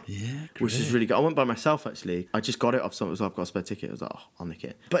got. Yeah, which is really good. I went by myself actually. I just got it off someone. I've got a spare ticket. I was like, oh, I'll nick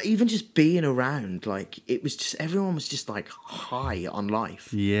it. But even just being around, like it was just everyone was just like high on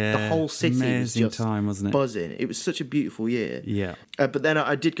life. Yeah, the whole city amazing was just time, wasn't it? buzzing. It was such a beautiful year. Yeah. But then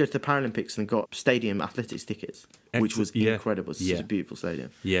I did go to the Paralympics and got stadium athletics tickets, which was Excellent. Yeah. incredible. It's Yeah. such a beautiful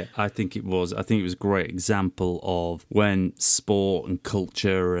stadium. Yeah, I think it was. I think it was a great example of when sport and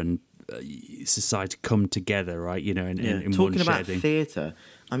culture and society come together, right? You know, in one Talking about shared thing. theatre,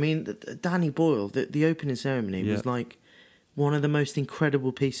 I mean, Danny Boyle, the opening ceremony was like one of the most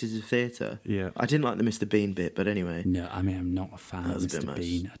incredible pieces of theatre. Yeah. I didn't like the Mr. Bean bit, but anyway. No, I mean, I'm not a fan of was a bit Mr. much.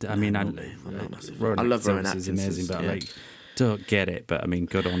 Bean. I No, mean, not me. I'm not a massive fan. Rowan I love Rowan Atkinson is Atkinson, amazing, but yeah. like, don't get it. But I mean,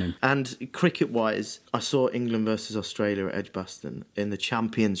 good on him. And cricket-wise, I saw England versus Australia at Edgbaston in the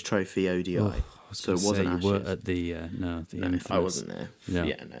Champions Trophy ODI. So it wasn't you Ashes. were at the No, infamous. I wasn't there. No.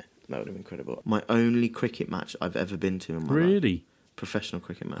 Yeah, no. That would have been incredible. My only cricket match I've ever been to in my life. Really? professional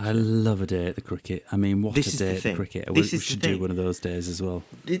cricket match. I love a day at the cricket. I mean, what This a is the day at the thing. cricket. This We is the should do thing. one of those days as well.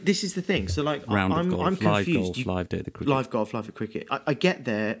 This is the thing. So like, Round of I'm golf, live confused. golf, live day at the cricket. Live golf, live at cricket. I get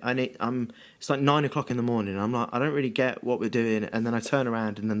there and it's like 9 o'clock in the morning. And I'm like, I don't really get what we're doing. And then I turn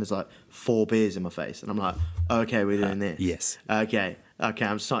around and then there's like 4 beers in my face, and I'm like, okay, we're doing this. yes. Okay,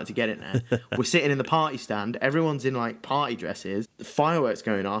 I'm starting to get it now. We're sitting in the party stand. Everyone's in like party dresses. The fireworks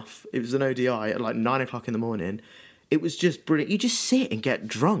going off. It was an ODI at like 9 o'clock in the morning. It was just brilliant. You just sit and get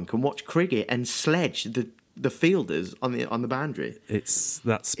drunk and watch cricket and sledge the fielders on the boundary. It's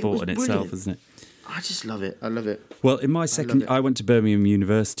that sport in itself, brilliant. isn't it? I just love it. I love it. Well, in my second, it. I went to Birmingham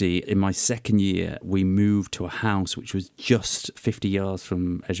University. In my second year, we moved to a house which was just 50 yards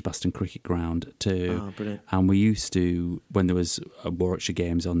from Edgbaston Cricket Ground. Oh, brilliant. And we used to, when there was Warwickshire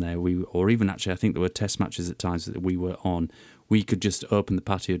games on there, or even actually, I think there were test matches at times that we were on. We could just open the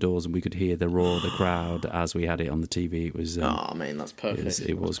patio doors and we could hear the roar of the crowd as we had it on the TV. It was. Oh man, that's perfect.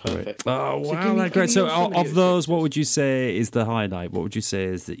 It was That's great. perfect. Oh So wow, give me- that's give great. me So some of of your those, tips. what would you say is the highlight? What would you say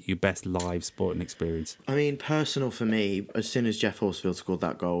is your best live sporting experience? I mean, personal for me, as soon as Jeff Horsfield scored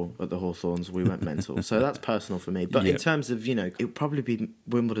that goal at the Hawthorns, we went mental. So that's personal for me. But Yeah. in terms of, it would probably be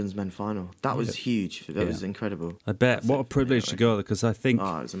Wimbledon's men's final. That was huge. That was incredible. I bet. What a privilege to go there, because I think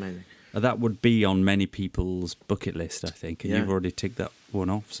Oh, it was amazing. that would be on many people's bucket list, I think. And Yeah. you've already ticked that one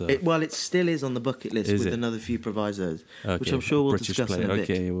off. So It still is on the bucket list Is with it? another few provisos, which Okay, I'm sure we'll British discuss player. in a bit.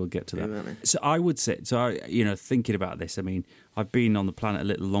 Okay, we'll get to that. Exactly. So I would say, thinking about this, I mean, I've been on the planet a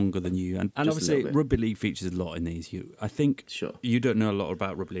little longer than you, and Just a obviously little bit. rugby league features a lot in these. I think Sure. you don't know a lot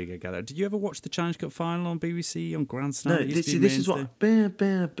about rugby league, I gather. Did you ever watch the Challenge Cup final on BBC on Grandstand? No, It used to be this is mainstay.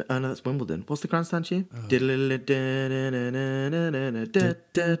 what. Oh no, that's Wimbledon. What's the grandstand tune?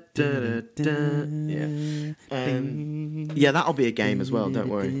 Yeah, that'll be a game as well. Don't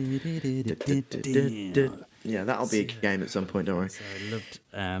worry. Yeah, that'll be a game at some point. Don't worry. So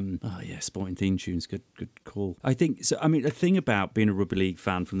I loved, sporting theme tunes. Good call. I think so. I mean, the thing about being a rugby league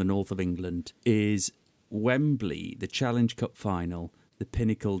fan from the north of England is Wembley, the Challenge Cup final, the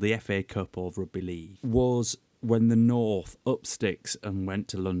pinnacle, the FA Cup of rugby league, was when the north up sticks and went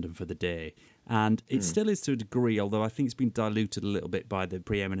to London for the day. And it still is to a degree, although I think it's been diluted a little bit by the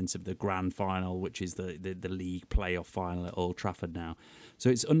preeminence of the grand final, which is the league playoff final at Old Trafford now. So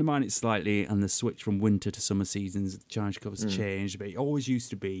it's undermined it slightly, and the switch from winter to summer seasons, the Challenge Cup has changed, but it always used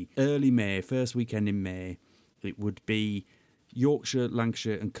to be early May, first weekend in May. It would be Yorkshire,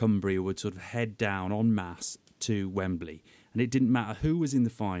 Lancashire and Cumbria would sort of head down en masse to Wembley. And it didn't matter who was in the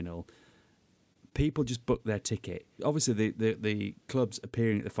final. People just booked their ticket. Obviously, the clubs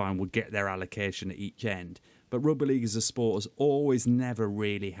appearing at the final would get their allocation at each end. But rugby league as a sport has always never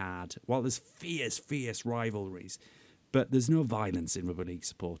really had, while there's fierce rivalries, but there's no violence in rugby league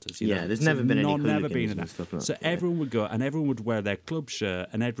supporters. Yeah, there's never been any never been hooligans in and that. stuff like So that, yeah. everyone would go and everyone would wear their club shirt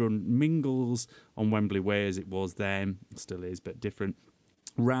and everyone mingles on Wembley Way as it was then, it still is, but different,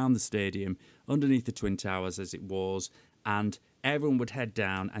 round the stadium, underneath the Twin Towers as it was, and everyone would head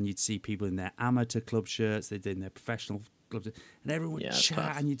down and you'd see people in their amateur club shirts, they'd in their professional clubs, and everyone would Yeah, chat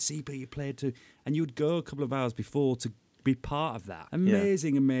class. and you'd see people you played to, and you'd go a couple of hours before to be part of that.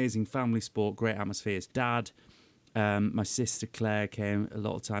 Amazing family sport, great atmospheres. Dad, my sister Claire came a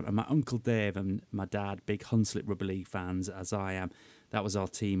lot of time, and my uncle Dave and my dad, big Hunslet Rugby League fans as I am. That was our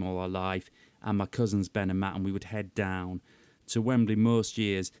team all our life. And my cousins Ben and Matt, and we would head down to Wembley most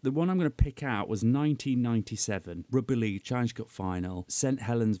years. The one I'm going to pick out was 1997, Rugby League Challenge Cup final, St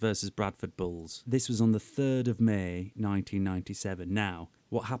Helens versus Bradford Bulls. This was on the 3rd of May, 1997. Now,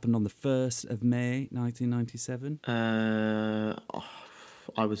 what happened on the 1st of May, 1997?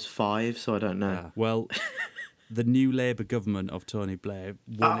 I was 5, so I don't know. Well, the new Labour government of Tony Blair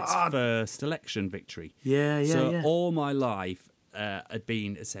won its first election victory. So all my life had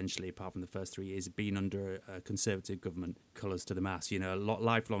been essentially, apart from the first 3 years, had been under a Conservative government, colours to the mast, a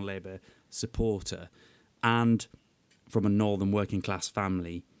lifelong Labour supporter, and from a northern working class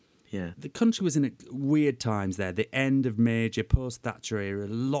family. Yeah. The country was in weird times there, the end of Major, post-Thatcher era, a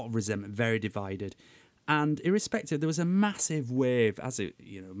lot of resentment, very divided. And irrespective, there was a massive wave,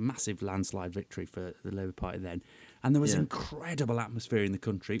 massive landslide victory for the Labour Party then. And there was incredible atmosphere in the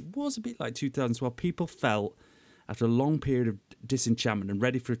country. It was a bit like 2012. People felt, after a long period of disenchantment and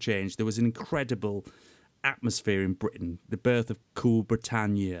ready for a change, there was an incredible atmosphere in Britain. The birth of Cool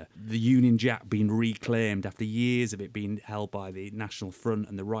Britannia, the Union Jack being reclaimed after years of it being held by the National Front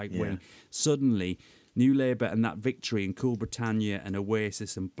and the right wing. Suddenly, New Labour and that victory in Cool Britannia and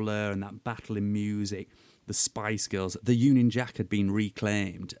Oasis and Blur and that battle in music, the Spice Girls, the Union Jack had been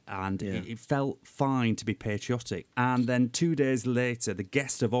reclaimed, and it felt fine to be patriotic. And then 2 days later, the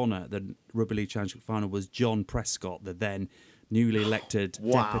guest of honour at the Rugby League Challenge Cup final was John Prescott, the then newly elected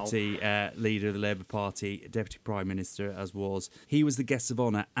Wow. deputy leader of the Labour Party, deputy prime minister as was. He was the guest of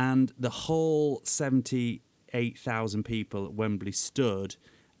honour, and the whole 78,000 people at Wembley stood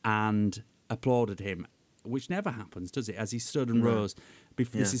and applauded him, which never happens, does it? As he stood and rose.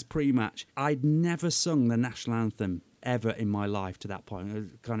 Before, This Yeah. is pre-match. I'd never sung the national anthem ever in my life to that point. I was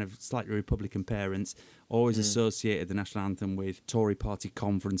kind of slightly Republican parents, always associated the national anthem with Tory party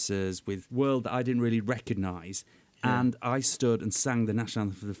conferences, with world that I didn't really recognise. And I stood and sang the national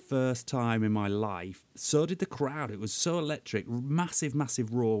anthem for the first time in my life. So did the crowd. It was so electric. Massive,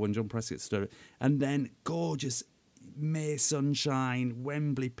 massive roar when John Prescott stood. And then gorgeous May sunshine,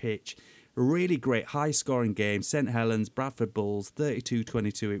 Wembley pitch. Really great high-scoring game. St Helens, Bradford Bulls,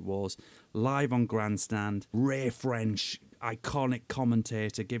 32-22 it was. Live on grandstand. Ray French, iconic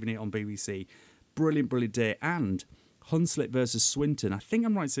commentator, giving it on BBC. Brilliant, brilliant day. And Hunslet versus Swinton. I think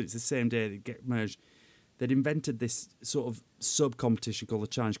I'm right to say it's the same day they get merged. They'd invented this sort of sub-competition called the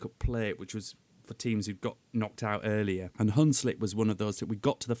Challenge Cup Plate, which was for teams who got knocked out earlier. And Hunslet was one of those that we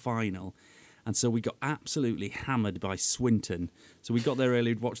got to the final. And so we got absolutely hammered by Swinton. So we got there early,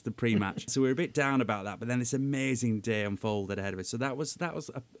 we'd watched the pre-match. So we were a bit down about that. But then this amazing day unfolded ahead of us. So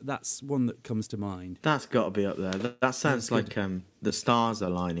that's one that comes to mind. That's got to be up there. That sounds like the stars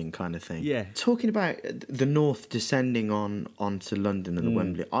aligning kind of thing. Yeah. Talking about the North descending onto London and the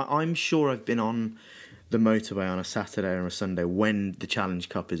Wembley, I'm sure I've been on the motorway on a Saturday or a Sunday when the Challenge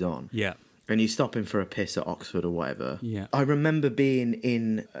Cup is on. Yeah. And you stop in for a piss at Oxford or whatever. Yeah. I remember being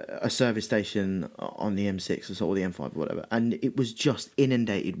in a service station on the M6 or the M5 or whatever, and it was just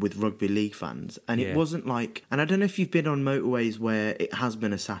inundated with rugby league fans. And it wasn't like... And I don't know if you've been on motorways where it has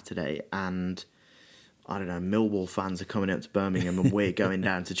been a Saturday and, I don't know, Millwall fans are coming up to Birmingham and we're going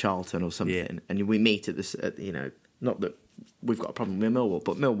down to Charlton or something. And we meet at this, not that we've got a problem with Millwall,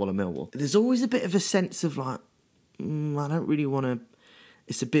 but Millwall are Millwall. There's always a bit of a sense of like, I don't really want to...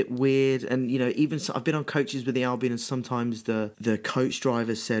 It's a bit weird, and even so, I've been on coaches with the Albion, and sometimes the coach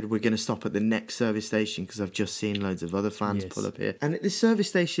driver said we're going to stop at the next service station because I've just seen loads of other fans pull up here. And at this service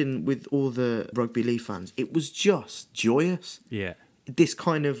station with all the rugby league fans, it was just joyous. Yeah. This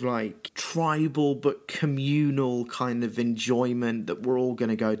kind of like tribal but communal kind of enjoyment that we're all going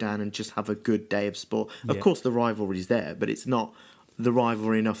to go down and just have a good day of sport. Of course, the rivalry's there, but it's not the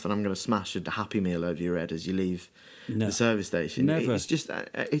rivalry enough that I'm going to smash a Happy Meal over your head as you leave the service station. Never. It's just,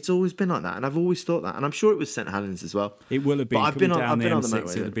 it's always been like that, and I've always thought that, and I'm sure it was St Helens as well. It will have been. But I've been on the M6, motorway. it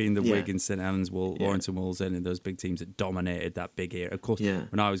would have been the Yeah. Wigan, St Helens, Warrington Wolves, and those big teams that dominated that big era. Of course,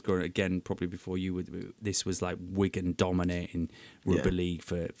 when I was growing up, again, probably before you would, this was like Wigan dominating rugby league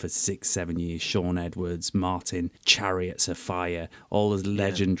for 6-7 years. Sean Edwards, Martin, Chariots of Fire, all those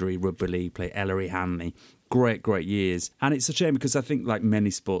legendary rugby league play, Ellery Hanley. Great years. And it's a shame because I think, like many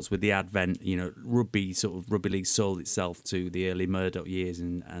sports, with the advent, rugby league sold itself to the early Murdoch years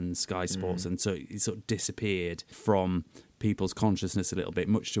and Sky Sports, and so it sort of disappeared from people's consciousness a little bit,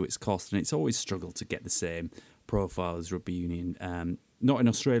 much to its cost. And it's always struggled to get the same profile as rugby union. Not in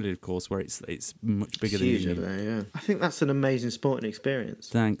Australia, of course, where it's much bigger than Huge union. over there, yeah. I think that's an amazing sporting experience.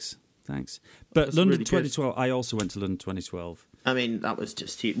 Thanks. But That's London really good. 2012, I also went to London 2012. I mean, that was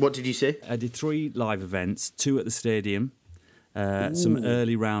just huge. What did you see? I did 3 live events, 2 at the stadium, some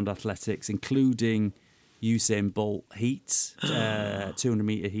early round athletics, including Usain Bolt heats,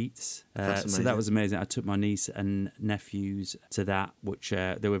 200-metre heats. So that was amazing. I took my niece and nephews to that, which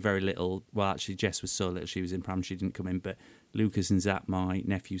they were very little. Well, actually, Jess was so little, she was in pram, she didn't come in, but Lucas and Zach, my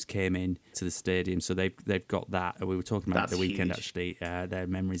nephews, came in to the stadium, so they've got that. We were talking about That's the weekend, huge. actually, their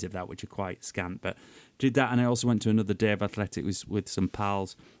memories of that, which are quite scant. But did that, and I also went to another day of athletics with some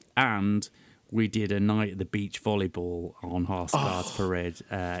pals, and we did a night at the beach volleyball on Horse Guards Parade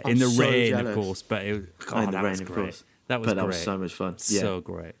in the so rain, jealous. of course. But it was, In the that rain, was of great. course. That was But great. that was so much fun. Yeah. So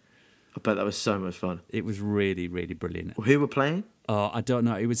great. I bet that was so much fun. It was really, really brilliant. Who were playing? I don't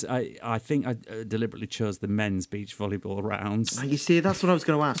know. It was. I think I deliberately chose the men's beach volleyball rounds. You see, that's what I was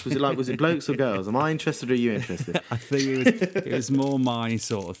going to ask. Was it blokes or girls? Am I interested or are you interested? I think it was more my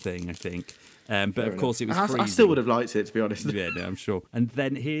sort of thing. I think. But of course, it was freezing. I still would have liked it, to be honest. Yeah, no, I'm sure. And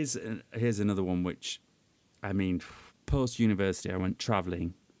then here's another one, which, I mean, post-university, I went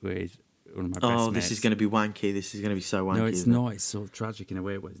travelling with one of my best mates. This is going to be wanky. This is going to be so wanky. No, it's isn't it? not. It's sort of tragic in a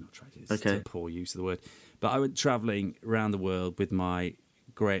way. Well, it's not tragic. It's Okay. a poor use of the word. But I went travelling around the world with my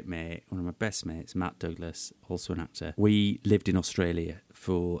great mate, one of my best mates, Matt Douglas, also an actor. We lived in Australia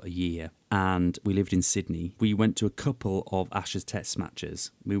for a year, and we lived in Sydney. We went to a couple of Ashes Test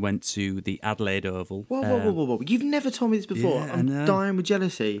matches. We went to the Adelaide Oval. Whoa. You've never told me this before. Yeah, I I'm know. dying with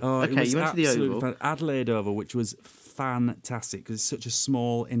jealousy. Oh, it okay, was you went to the absolutely Oval. Adelaide Oval, which was fantastic because it's such a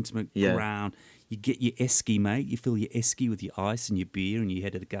small, intimate Yeah. ground. You get your isky, mate. You fill your isky with your ice and your beer, and you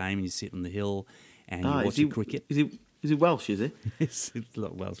head to the game and you sit on the hill and you watch the cricket. Is he Welsh, is he? It's a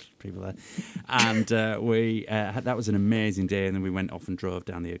lot of Welsh people there. And that was an amazing day. And then we went off and drove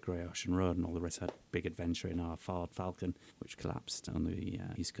down the Grey Ocean Road, and all the rest had a big adventure in our Ford Falcon, which collapsed on the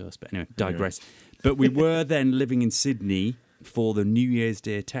East Coast. But anyway, digress. But we were then living in Sydney for the New Year's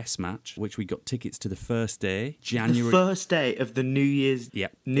Day Test match, which we got tickets to the first day, January. The first day of the New Year's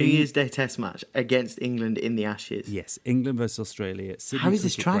Day Test match against England in the Ashes. Yes, England versus Australia. Sydney How is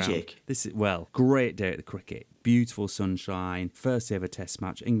this Cricket Ground. tragic? This is, well, great day at the cricket. Beautiful sunshine. First ever Test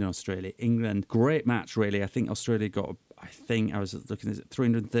match. England-Australia. England, great match, really. I think Australia got, I was looking at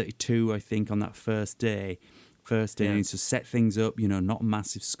 332, I think, on that first day. First innings to set things up, not a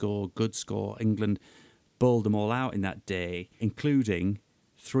massive score, good score. England bowled them all out in that day, including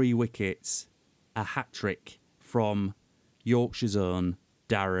 3 wickets, a hat-trick from Yorkshire's own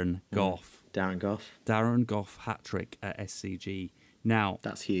Darren Gough. Darren Gough. Darren Gough hat-trick at SCG. Now,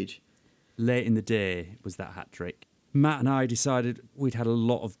 That's huge. late in the day was that hat-trick. Matt and I decided we'd had a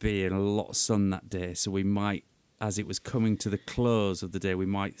lot of beer and a lot of sun that day, so we might, as it was coming to the close of the day, we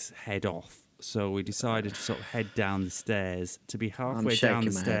might head off. So we decided to sort of head down the stairs, to be halfway down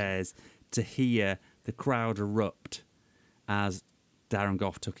the shaking my head. stairs, to hear the crowd erupt as Darren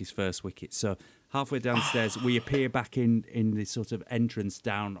Gough took his first wicket. So halfway down the stairs, we appear back in the sort of entrance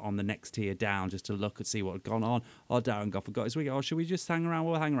down on the next tier down, just to look and see what had gone on. Oh, Darren Gough had got his wicket. Oh, should we just hang around?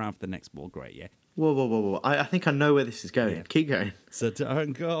 We'll hang around for the next ball. Great, yeah. Whoa. I think I know where this is going. Yeah. Keep going. So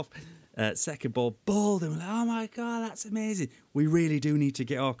Darren Gough, second ball, bowled, and we're like, oh my God, that's amazing. We really do need to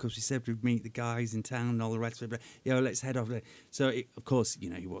get off because we said we'd meet the guys in town and all the rest of it. But, let's head off. So, of course,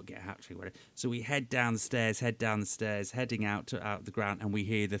 you won't get a hat-trick. Whatever. So we head down the stairs, heading out the ground, and we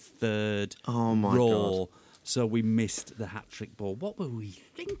hear the third roll. God. So we missed the hat-trick ball. What were we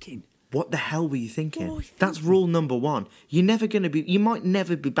thinking? What the hell were you thinking? What were you That's thinking? rule number 1. You might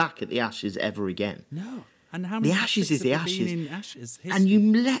never be back at the Ashes ever again. No. And how many The Ashes hat-tricks is the have there been Ashes. in Ashes history?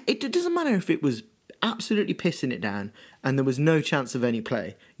 And it doesn't matter if it was absolutely pissing it down and there was no chance of any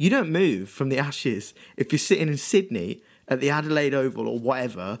play. You don't move from the Ashes if you're sitting in Sydney at the Adelaide Oval or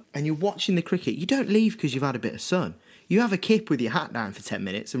whatever and you're watching the cricket. You don't leave because you've had a bit of sun. You have a kip with your hat down for 10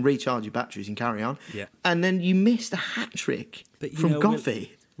 minutes and recharge your batteries and carry on. Yeah. And then you miss the hat-trick But, from Goughy.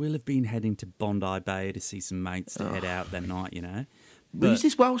 We'll have been heading to Bondi Bay to see some mates to head out that night, Who's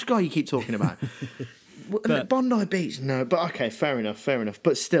this Welsh guy you keep talking about? But- Bondi Beach, no. But okay, fair enough.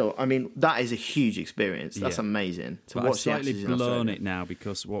 But still, I mean, that is a huge experience. That's Yeah. amazing to But I've watch the slightly Ashes in blown Australia. it now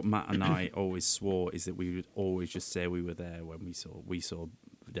because what Matt and I always swore is that we would always just say we were there when we saw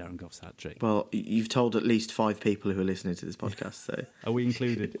Darren Gough's hat trick. Well, you've told at least 5 people who are listening to this podcast, so... Are we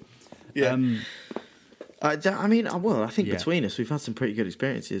included? Yeah. I think Yeah. between us, we've had some pretty good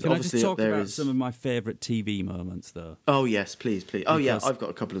experiences. Can Obviously, I just up talk there about is... some of my favourite TV moments, though? Oh, yes, please. Oh, yeah, Because- I've got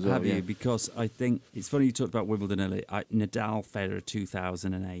a couple as well. Have yeah. you? Because I think it's funny you talked about Wimbledon earlier. Nadal Federer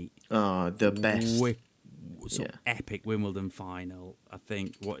 2008. Oh, the best. Epic Wimbledon final. I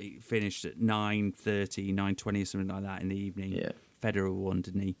think it finished at 9:30, 9:20 or something like that in the evening. Yeah. Federer won,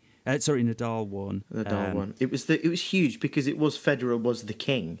 didn't he? Nadal won. Nadal won. It was huge because it was Federer was the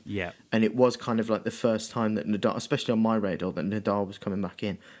king. Yeah. And it was kind of like the first time that Nadal, especially on my radar, that Nadal was coming back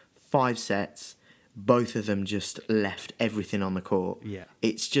in. 5 sets, both of them just left everything on the court. Yeah.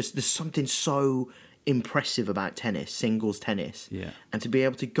 It's just, there's something so impressive about tennis, singles tennis. Yeah. And to be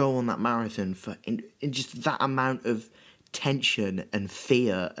able to go on that marathon in just that amount of tension and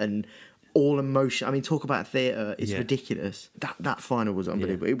fear and all emotion. I mean, talk about theatre. It's Yeah. ridiculous. That final was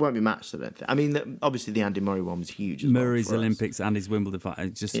unbelievable. It won't be matched, I don't think. I mean, obviously the Andy Murray one was huge. As Murray's well for us. Olympics and his Wimbledon final.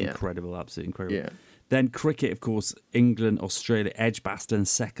 It's just Yeah. incredible, absolutely incredible. Yeah. Then cricket, of course, England, Australia, Edgbaston,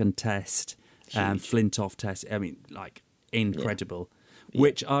 second test, Flintoff test. I mean, like, incredible.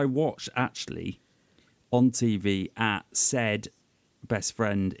 Which I watched, actually, on TV at said best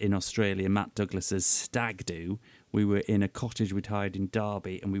friend in Australia, Matt Douglas's stag do. We were in a cottage we'd hired in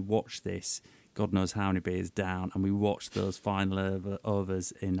Derby and we watched this, God knows how many beers down, and we watched those final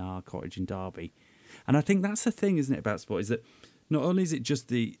overs in our cottage in Derby. And I think that's the thing, isn't it, about sport, is that not only is it just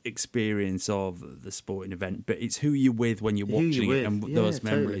the experience of the sporting event, but it's who you're with when you're Who you're watching with. it and Yeah, those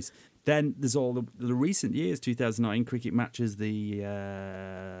totally. memories. Then there's all the recent years, 2009 cricket matches, the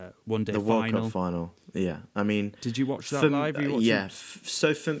one-day The World final. Cup final. Yeah. I mean... Did you watch that live? Were you watching yeah. it?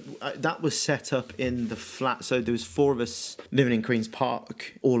 So that was set up in the flat. So there was 4 of us living in Queen's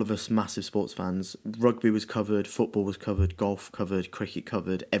Park. All of us massive sports fans. Rugby was covered. Football was covered. Golf covered. Cricket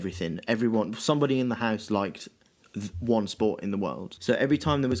covered. Everything. Everyone. Somebody in the house liked one sport in the world. So every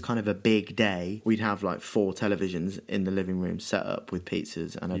time there was kind of a big day, we'd have like 4 televisions in the living room set up with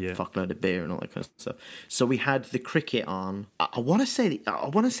pizzas and a fuckload of beer and all that kind of stuff. So we had the cricket on. I want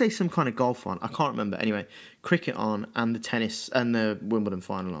to say some kind of golf on. I can't remember. Anyway, cricket on, and the tennis and the Wimbledon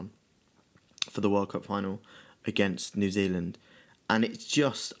final on for the World Cup final against New Zealand. And it's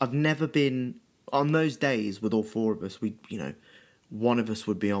just, I've never been on those days with all 4 of us. One of us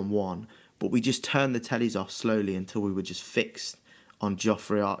would be on one, but we just turned the tellies off slowly until we were just fixed on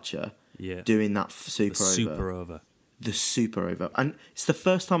Jofre Archer doing that super over. The super over. And it's the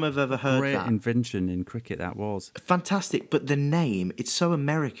first time I've ever heard Great that. invention in cricket, that was. Fantastic, but the name, it's so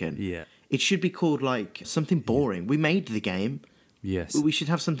American. Yeah. It should be called like something boring. We made the game. Yes. We should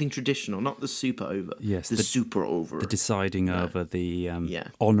have something traditional, not the super over. Yes. The super over. The deciding over, the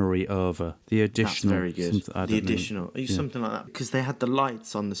honorary over, the additional. That's very good. The additional. Something like that. Because they had the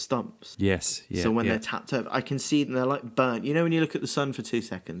lights on the stumps. Yes. Yeah. So when they're tapped over, I can see them, they're like burnt. You know when you look at the sun for 2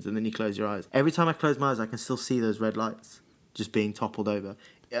 seconds and then you close your eyes? Every time I close my eyes, I can still see those red lights just being toppled over.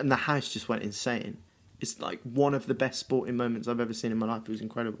 And the house just went insane. It's like one of the best sporting moments I've ever seen in my life. It was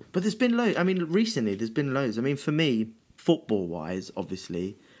incredible. But there's been loads. I mean, recently there's been loads. I mean, for me, football-wise,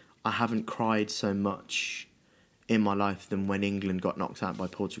 obviously, I haven't cried so much in my life than when England got knocked out by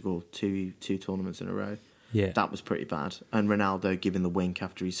Portugal two tournaments in a row. Yeah. That was pretty bad. And Ronaldo giving the wink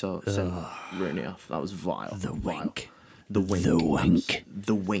after he saw Rooney off. That was vile. The wink. The wink. The wink.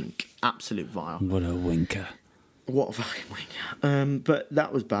 The wink. Absolute vile. What a winker. What a fucking wink. But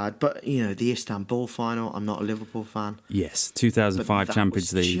that was bad. But, the Istanbul final, I'm not a Liverpool fan. Yes, 2005 But that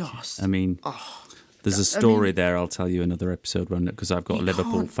Champions was League. just- I mean... There's a story there. I'll tell you another episode because I've got a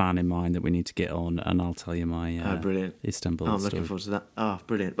Liverpool fan in mind that we need to get on, and I'll tell you my brilliant. Istanbul I'm story. looking forward to that. Oh,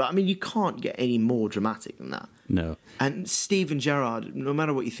 brilliant. But I mean, you can't get any more dramatic than that. No. And Steven Gerrard, no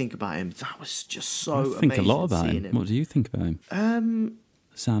matter what you think about him, that was just so amazing. I think a lot about seeing him. What do you think about him?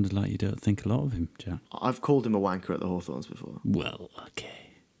 It sounded like you don't think a lot of him, Jack. I've called him a wanker at the Hawthorns before. Well,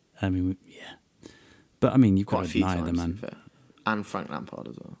 okay. I mean, yeah. But I mean, you've Quite got a to few admire times, the man. to be fair. And Frank Lampard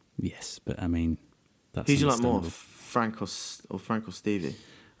as well. Yes, but I mean... That's Who do you like more, understandable. Frank or Stevie?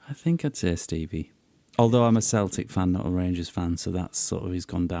 I think I'd say Stevie. Although I'm a Celtic fan, not a Rangers fan, so that's sort of he's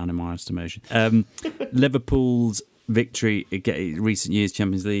gone down in my estimation. Liverpool's victory in recent years,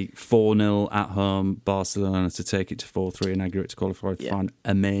 Champions League, 4-0 at home, Barcelona to take it to 4-3 in aggregate to qualify for the final.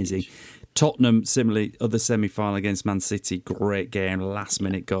 Amazing. Tottenham, similarly, other semi-final against Man City, great game,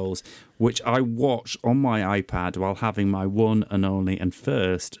 last-minute goals, which I watched on my iPad while having my one and only and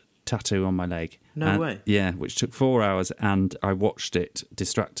first tattoo on my leg. No way. Yeah, which took 4 hours, and I watched it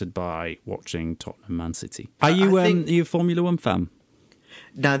distracted by watching Tottenham Man City. Are you are you a Formula One fan?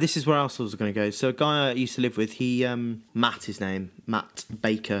 Now, this is where else I was going to go. So a guy I used to live with, Matt, his name, Matt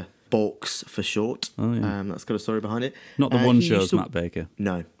Baker, Borks for short. Oh, yeah. That's got a story behind it. Not the one he show's used to- Matt Baker.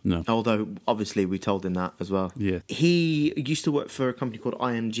 No. Although, obviously, we told him that as well. Yeah. He used to work for a company called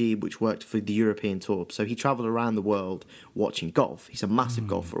IMG, which worked for the European Tour. So he travelled around the world watching golf. He's a massive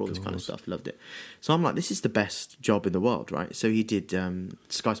golfer, all this kind of stuff. Loved it. So I'm like, this is the best job in the world, right? So he did,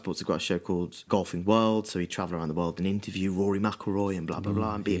 Sky Sports have got a show called Golfing World. So he'd travel around the world and interview Rory McIlroy and blah, blah,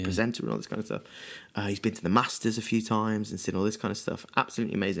 blah, and be a presenter and all this kind of stuff. He's been to the Masters a few times and seen all this kind of stuff.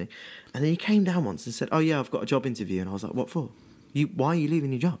 Absolutely amazing. And then he came down once and said, oh yeah, I've got a job interview. And I was like, what for? Why are you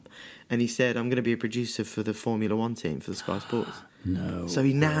leaving your job? And he said, I'm going to be a producer for the Formula One team for the Sky Sports. No. So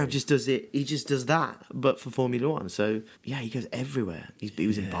he now just does it. He just does that, but for Formula One. So yeah, he goes everywhere. He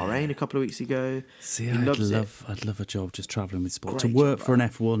was in Bahrain a couple of weeks ago. See, he I'd loves it. love a job just travelling with sport. Great to work job, for an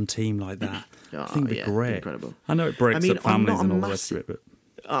F1 team like that, I think it'd be great. Incredible. I know it breaks up I'm families not and a all the rest of it, but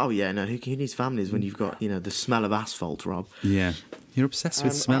Oh yeah, no. Who needs families when you've got the smell of asphalt, Rob? yeah, you're obsessed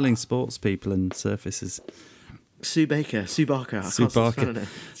with smelling sports people and surfaces. Sue Barker. Sue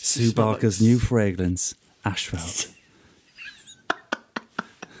Barker's new fragrance, Asphalt.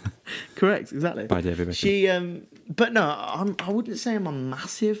 Correct, exactly. By David Beckham. She, but no, I wouldn't say I'm a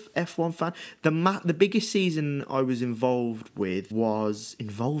massive F1 fan. The biggest season I was involved with. Sounds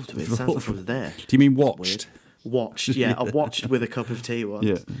like I was there. Do you mean watched? Weird. Watched, yeah. I watched with a cup of tea once.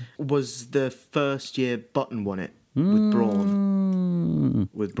 Yeah. Was the first year Button won it with Braun.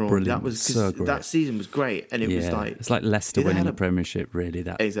 Brilliant. That was So great. that season was great, and it was like it's like Leicester who the winning hell the Premiership. Really,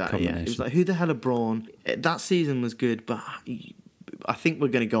 that exactly. Yeah. combination. It was like who the hell are Braun? That season was good, but I think we're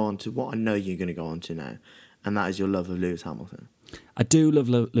going to go on to what I know you're going to go on to now, and that is your love of Lewis Hamilton. I do love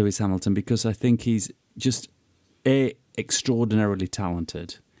Lewis Hamilton because I think he's just extraordinarily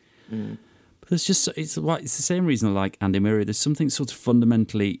talented. But there's just it's the same reason I like Andy Murray. There's something sort of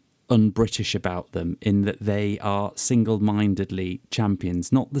fundamentally un-British about them in that they are single-mindedly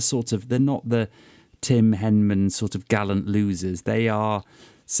champions. They're not the Tim Henman sort of gallant losers. They are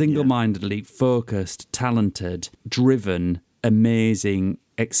single-mindedly focused, talented, driven, amazing,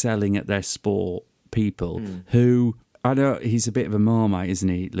 excelling at their sport people who... I know he's a bit of a marmite, isn't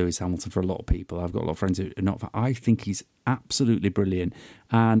he, Lewis Hamilton, for a lot of people. I've got a lot of friends who are not. I think he's absolutely brilliant.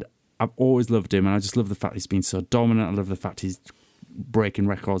 And I've always loved him. And I just love the fact he's been so dominant. I love the fact he's breaking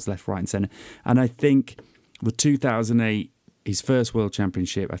records left, right and centre. And I think the 2008, his first World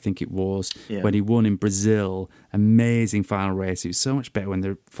Championship, I think it was, when he won in Brazil, amazing final race. It was so much better when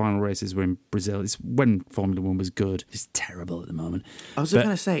the final races were in Brazil. It's when Formula One was good. It's terrible at the moment. I was going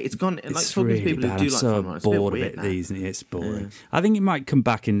to say, it's gone... It's like, really people bad. who I'm do so like Formula One, bored of it these. It's boring. Yeah. I think it might come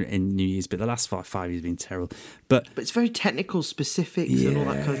back in New Year's, but the last 5 years have been terrible. But it's very technical specifics and all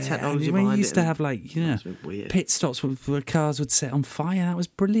that kind of technology when behind you used it. to have, like, you know, It's a bit weird. pit stops where cars would set on fire. That was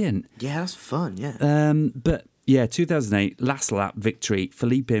brilliant. Yeah, that's fun, yeah. But... yeah, 2008, last lap victory.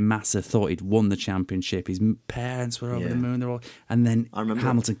 Felipe Massa thought he'd won the championship. His parents were over the moon. And then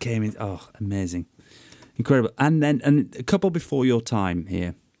Hamilton came in. Oh, amazing. Incredible. And then a couple before your time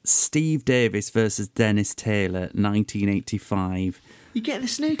here. Steve Davis versus Dennis Taylor, 1985. You get the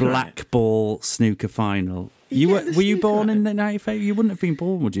snooker. Black ball snooker final. Were you born in 95? You wouldn't have been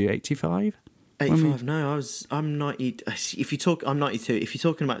born, would you? 85? 85. No, I'm 90. I'm 92. If you're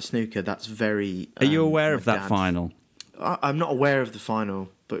talking about snooker, that's very. Are you aware of that final? I'm not aware of the final,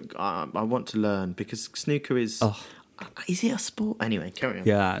 but I want to learn because snooker is. Oh. Is it a sport? Anyway, carry on.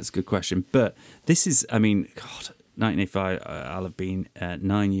 Yeah, that's a good question. But this is, I mean, God, 1985, I'll have been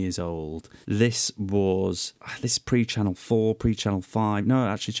 9 years old. This was pre-Channel 4, pre-Channel 5. No,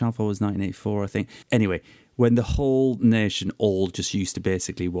 actually, Channel 4 was 1984, I think. Anyway, when the whole nation all just used to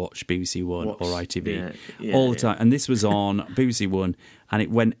basically watch BBC One or ITV all the time. And this was on BBC One, and it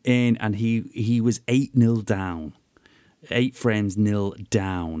went in, and he was 8-0 down. 8 frames 0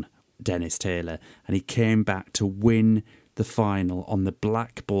 down, Dennis Taylor. And he came back to win the final on the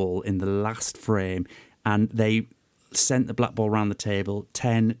black ball in the last frame. And they sent the black ball around the table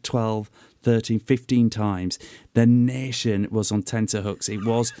 10, 12, 13, 15 times. The nation was on tenterhooks. It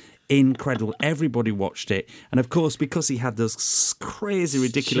was incredible. Everybody watched it. And of course, because he had those crazy,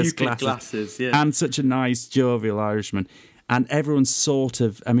 ridiculous Stupid glasses yeah. and such a nice, jovial Irishman, and everyone sort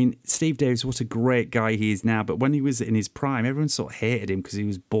of, I mean, Steve Davis, what a great guy he is now, but when he was in his prime, everyone sort of hated him because he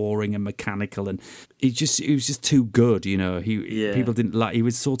was boring and mechanical, and he was just too good, you know. People didn't like, he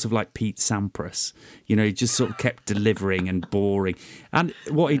was sort of like Pete Sampras, you know, he just sort of kept delivering and boring. And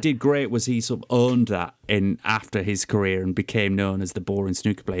what he did great was he sort of owned that after his career and became known as the boring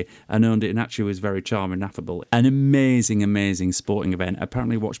snooker player, and owned it, and actually was very charming and affable. An amazing, amazing sporting event,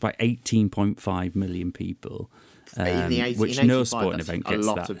 apparently watched by 18.5 million people. Which no sporting event gets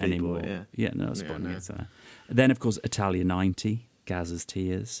that anymore. No sporting event gets that. Then, of course, Italia 90, Gazza's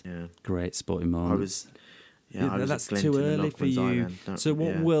Tears. Yeah. Great sporting moment. That's too early for you. So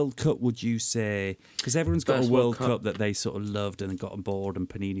what World Cup would you say? Because everyone's got a World Cup that they sort of loved and got on board, and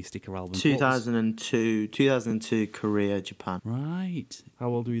Panini sticker albums. 2002 Korea, Japan. Right. How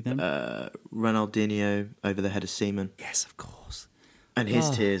old were you then? Ronaldinho over the head of Seaman. Yes, of course. And his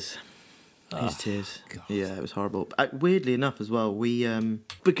tears. His tears. God. Yeah, it was horrible. Weirdly enough, as well, we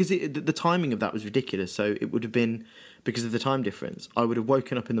because the timing of that was ridiculous. So it would have been, because of the time difference, I would have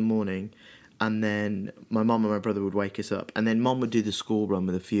woken up in the morning, and then my mum and my brother would wake us up, and then Mum would do the school run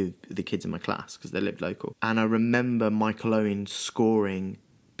with a few of the kids in my class because they lived local. And I remember Michael Owen scoring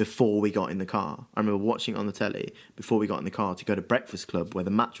before we got in the car. I remember watching it on the telly before we got in the car to go to Breakfast Club where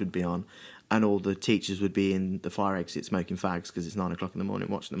the match would be on, and all the teachers would be in the fire exit smoking fags because it's 9 o'clock in the morning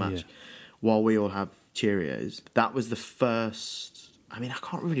watching the match. Yeah. While we all have Cheerios. That was the first... I mean, I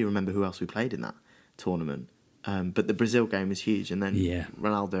can't really remember who else we played in that tournament. But the Brazil game was huge. And then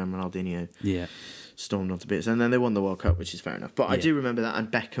Ronaldo and Ronaldinho stormed onto bits. And then they won the World Cup, which is fair enough. But I do remember that.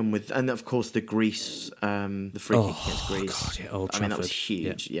 And Beckham with... And, of course, the Greece... the free kick against Greece. God, Old Trafford. I mean, that was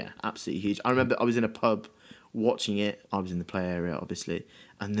huge. Yeah, absolutely huge. I remember I was in a pub watching it. I was in the play area, obviously.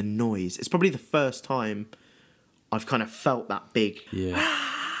 And the noise... It's probably the first time I've kind of felt that big...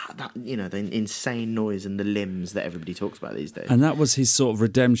 That, you know, the insane noise and the limbs that everybody talks about these days. And that was his sort of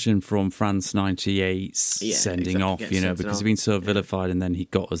redemption from France 98's sending off, you know, because he'd been so vilified, and then he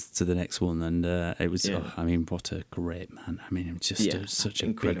got us to the next one, and it was, I mean, what a great man. I mean, I'm just such a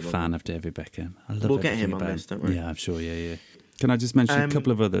big fan of David Beckham. I love We'll get him on this, don't we? Yeah, I'm sure, Can I just mention a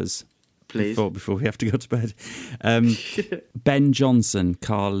couple of others? Please. Before we have to go to bed. Ben Johnson,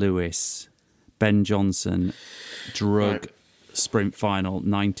 Carl Lewis. Ben Johnson, drug... sprint final,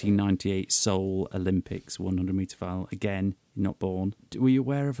 1998 Seoul Olympics, 100 metre final. Again, not born. Were you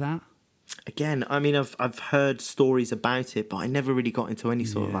aware of that? Again, I mean, I've heard stories about it, but I never really got into any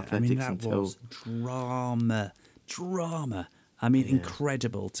sort of athletics until... was drama. I mean,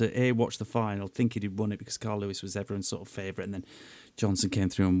 incredible to watch the final, thinking he'd won it because Carl Lewis was everyone's sort of favourite, and then Johnson came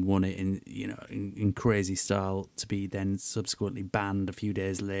through and won it in crazy style, to be then subsequently banned a few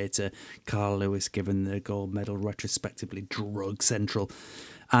days later. Carl Lewis given the gold medal, retrospectively drug central,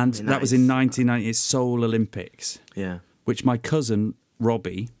 and that was in 1998 Seoul Olympics. Yeah, which my cousin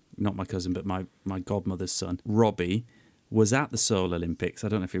Robbie, not my cousin, but my godmother's son Robbie, was at the Seoul Olympics. I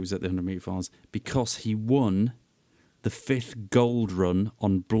don't know if he was at the 100-metre finals because he won the 5th gold run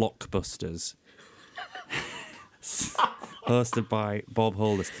on Blockbusters, hosted by Bob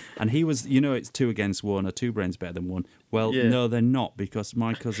Holders. And he was, it's 2 against 1 or 2 brains better than 1. Well, no, they're not, because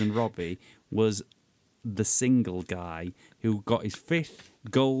my cousin Robbie was the single guy who got his 5th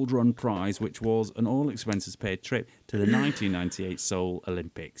gold run prize, which was an all-expenses-paid trip to the 1998 Seoul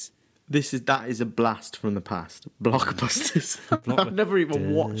Olympics. That is a blast from the past. Blockbusters. I've never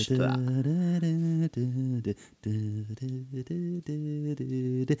even watched that.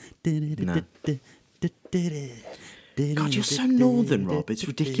 No. God, you're so northern, Rob. It's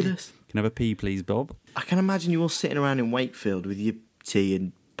ridiculous. Can I have a pee, please, Bob? I can imagine you all sitting around in Wakefield with your tea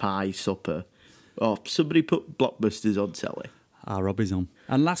and pie supper. Oh, somebody put Blockbusters on telly. Robbie's on.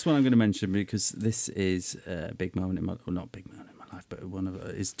 And last one I'm going to mention, because this is a big moment in my... Well, not big moment in my life, but one of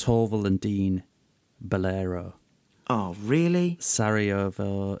it is Torval and Dean Bolero. Oh, really?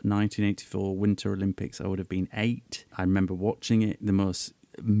 Sarajevo, 1984 Winter Olympics. I would have been 8. I remember watching it, the most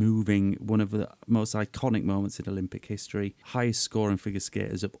moving, one of the most iconic moments in Olympic history. Highest scoring figure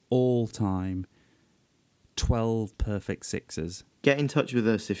skaters of all time. 12 perfect sixes. Get in touch with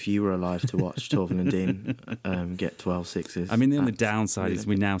us if you were alive to watch Torval and Dean get 12 sixes. I mean, the only downside is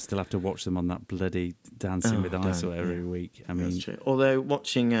we now still have to watch them on that bloody Dancing with ISO every week. I mean, that's true. Although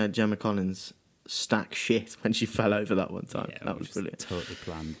watching Gemma Collins stack shit when she fell over that one time, that was brilliant. Totally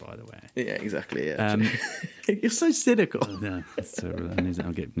planned, by the way. Yeah, exactly. Yeah. You're so cynical. Yeah, I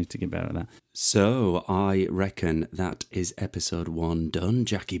need to get better at that. So I reckon that is episode 1 done,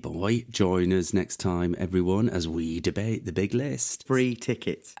 Jackie boy. Join us next time, everyone, as we debate the big list. Free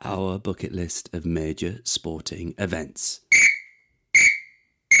tickets. Our bucket list of major sporting events.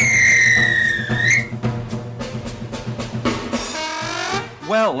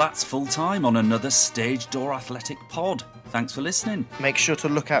 Well, that's full time on another Stage Door Athletic pod. Thanks for listening. Make sure to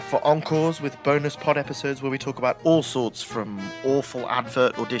look out for encores with bonus pod episodes where we talk about all sorts, from awful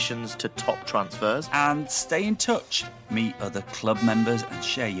advert auditions to top transfers. And stay in touch. Meet other club members and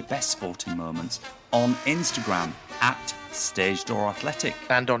share your best sporting moments on Instagram at Stage Door Athletic.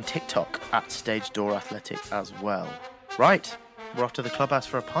 And on TikTok at Stage Door Athletic as well. Right, we're off to the clubhouse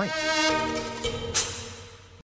for a pint.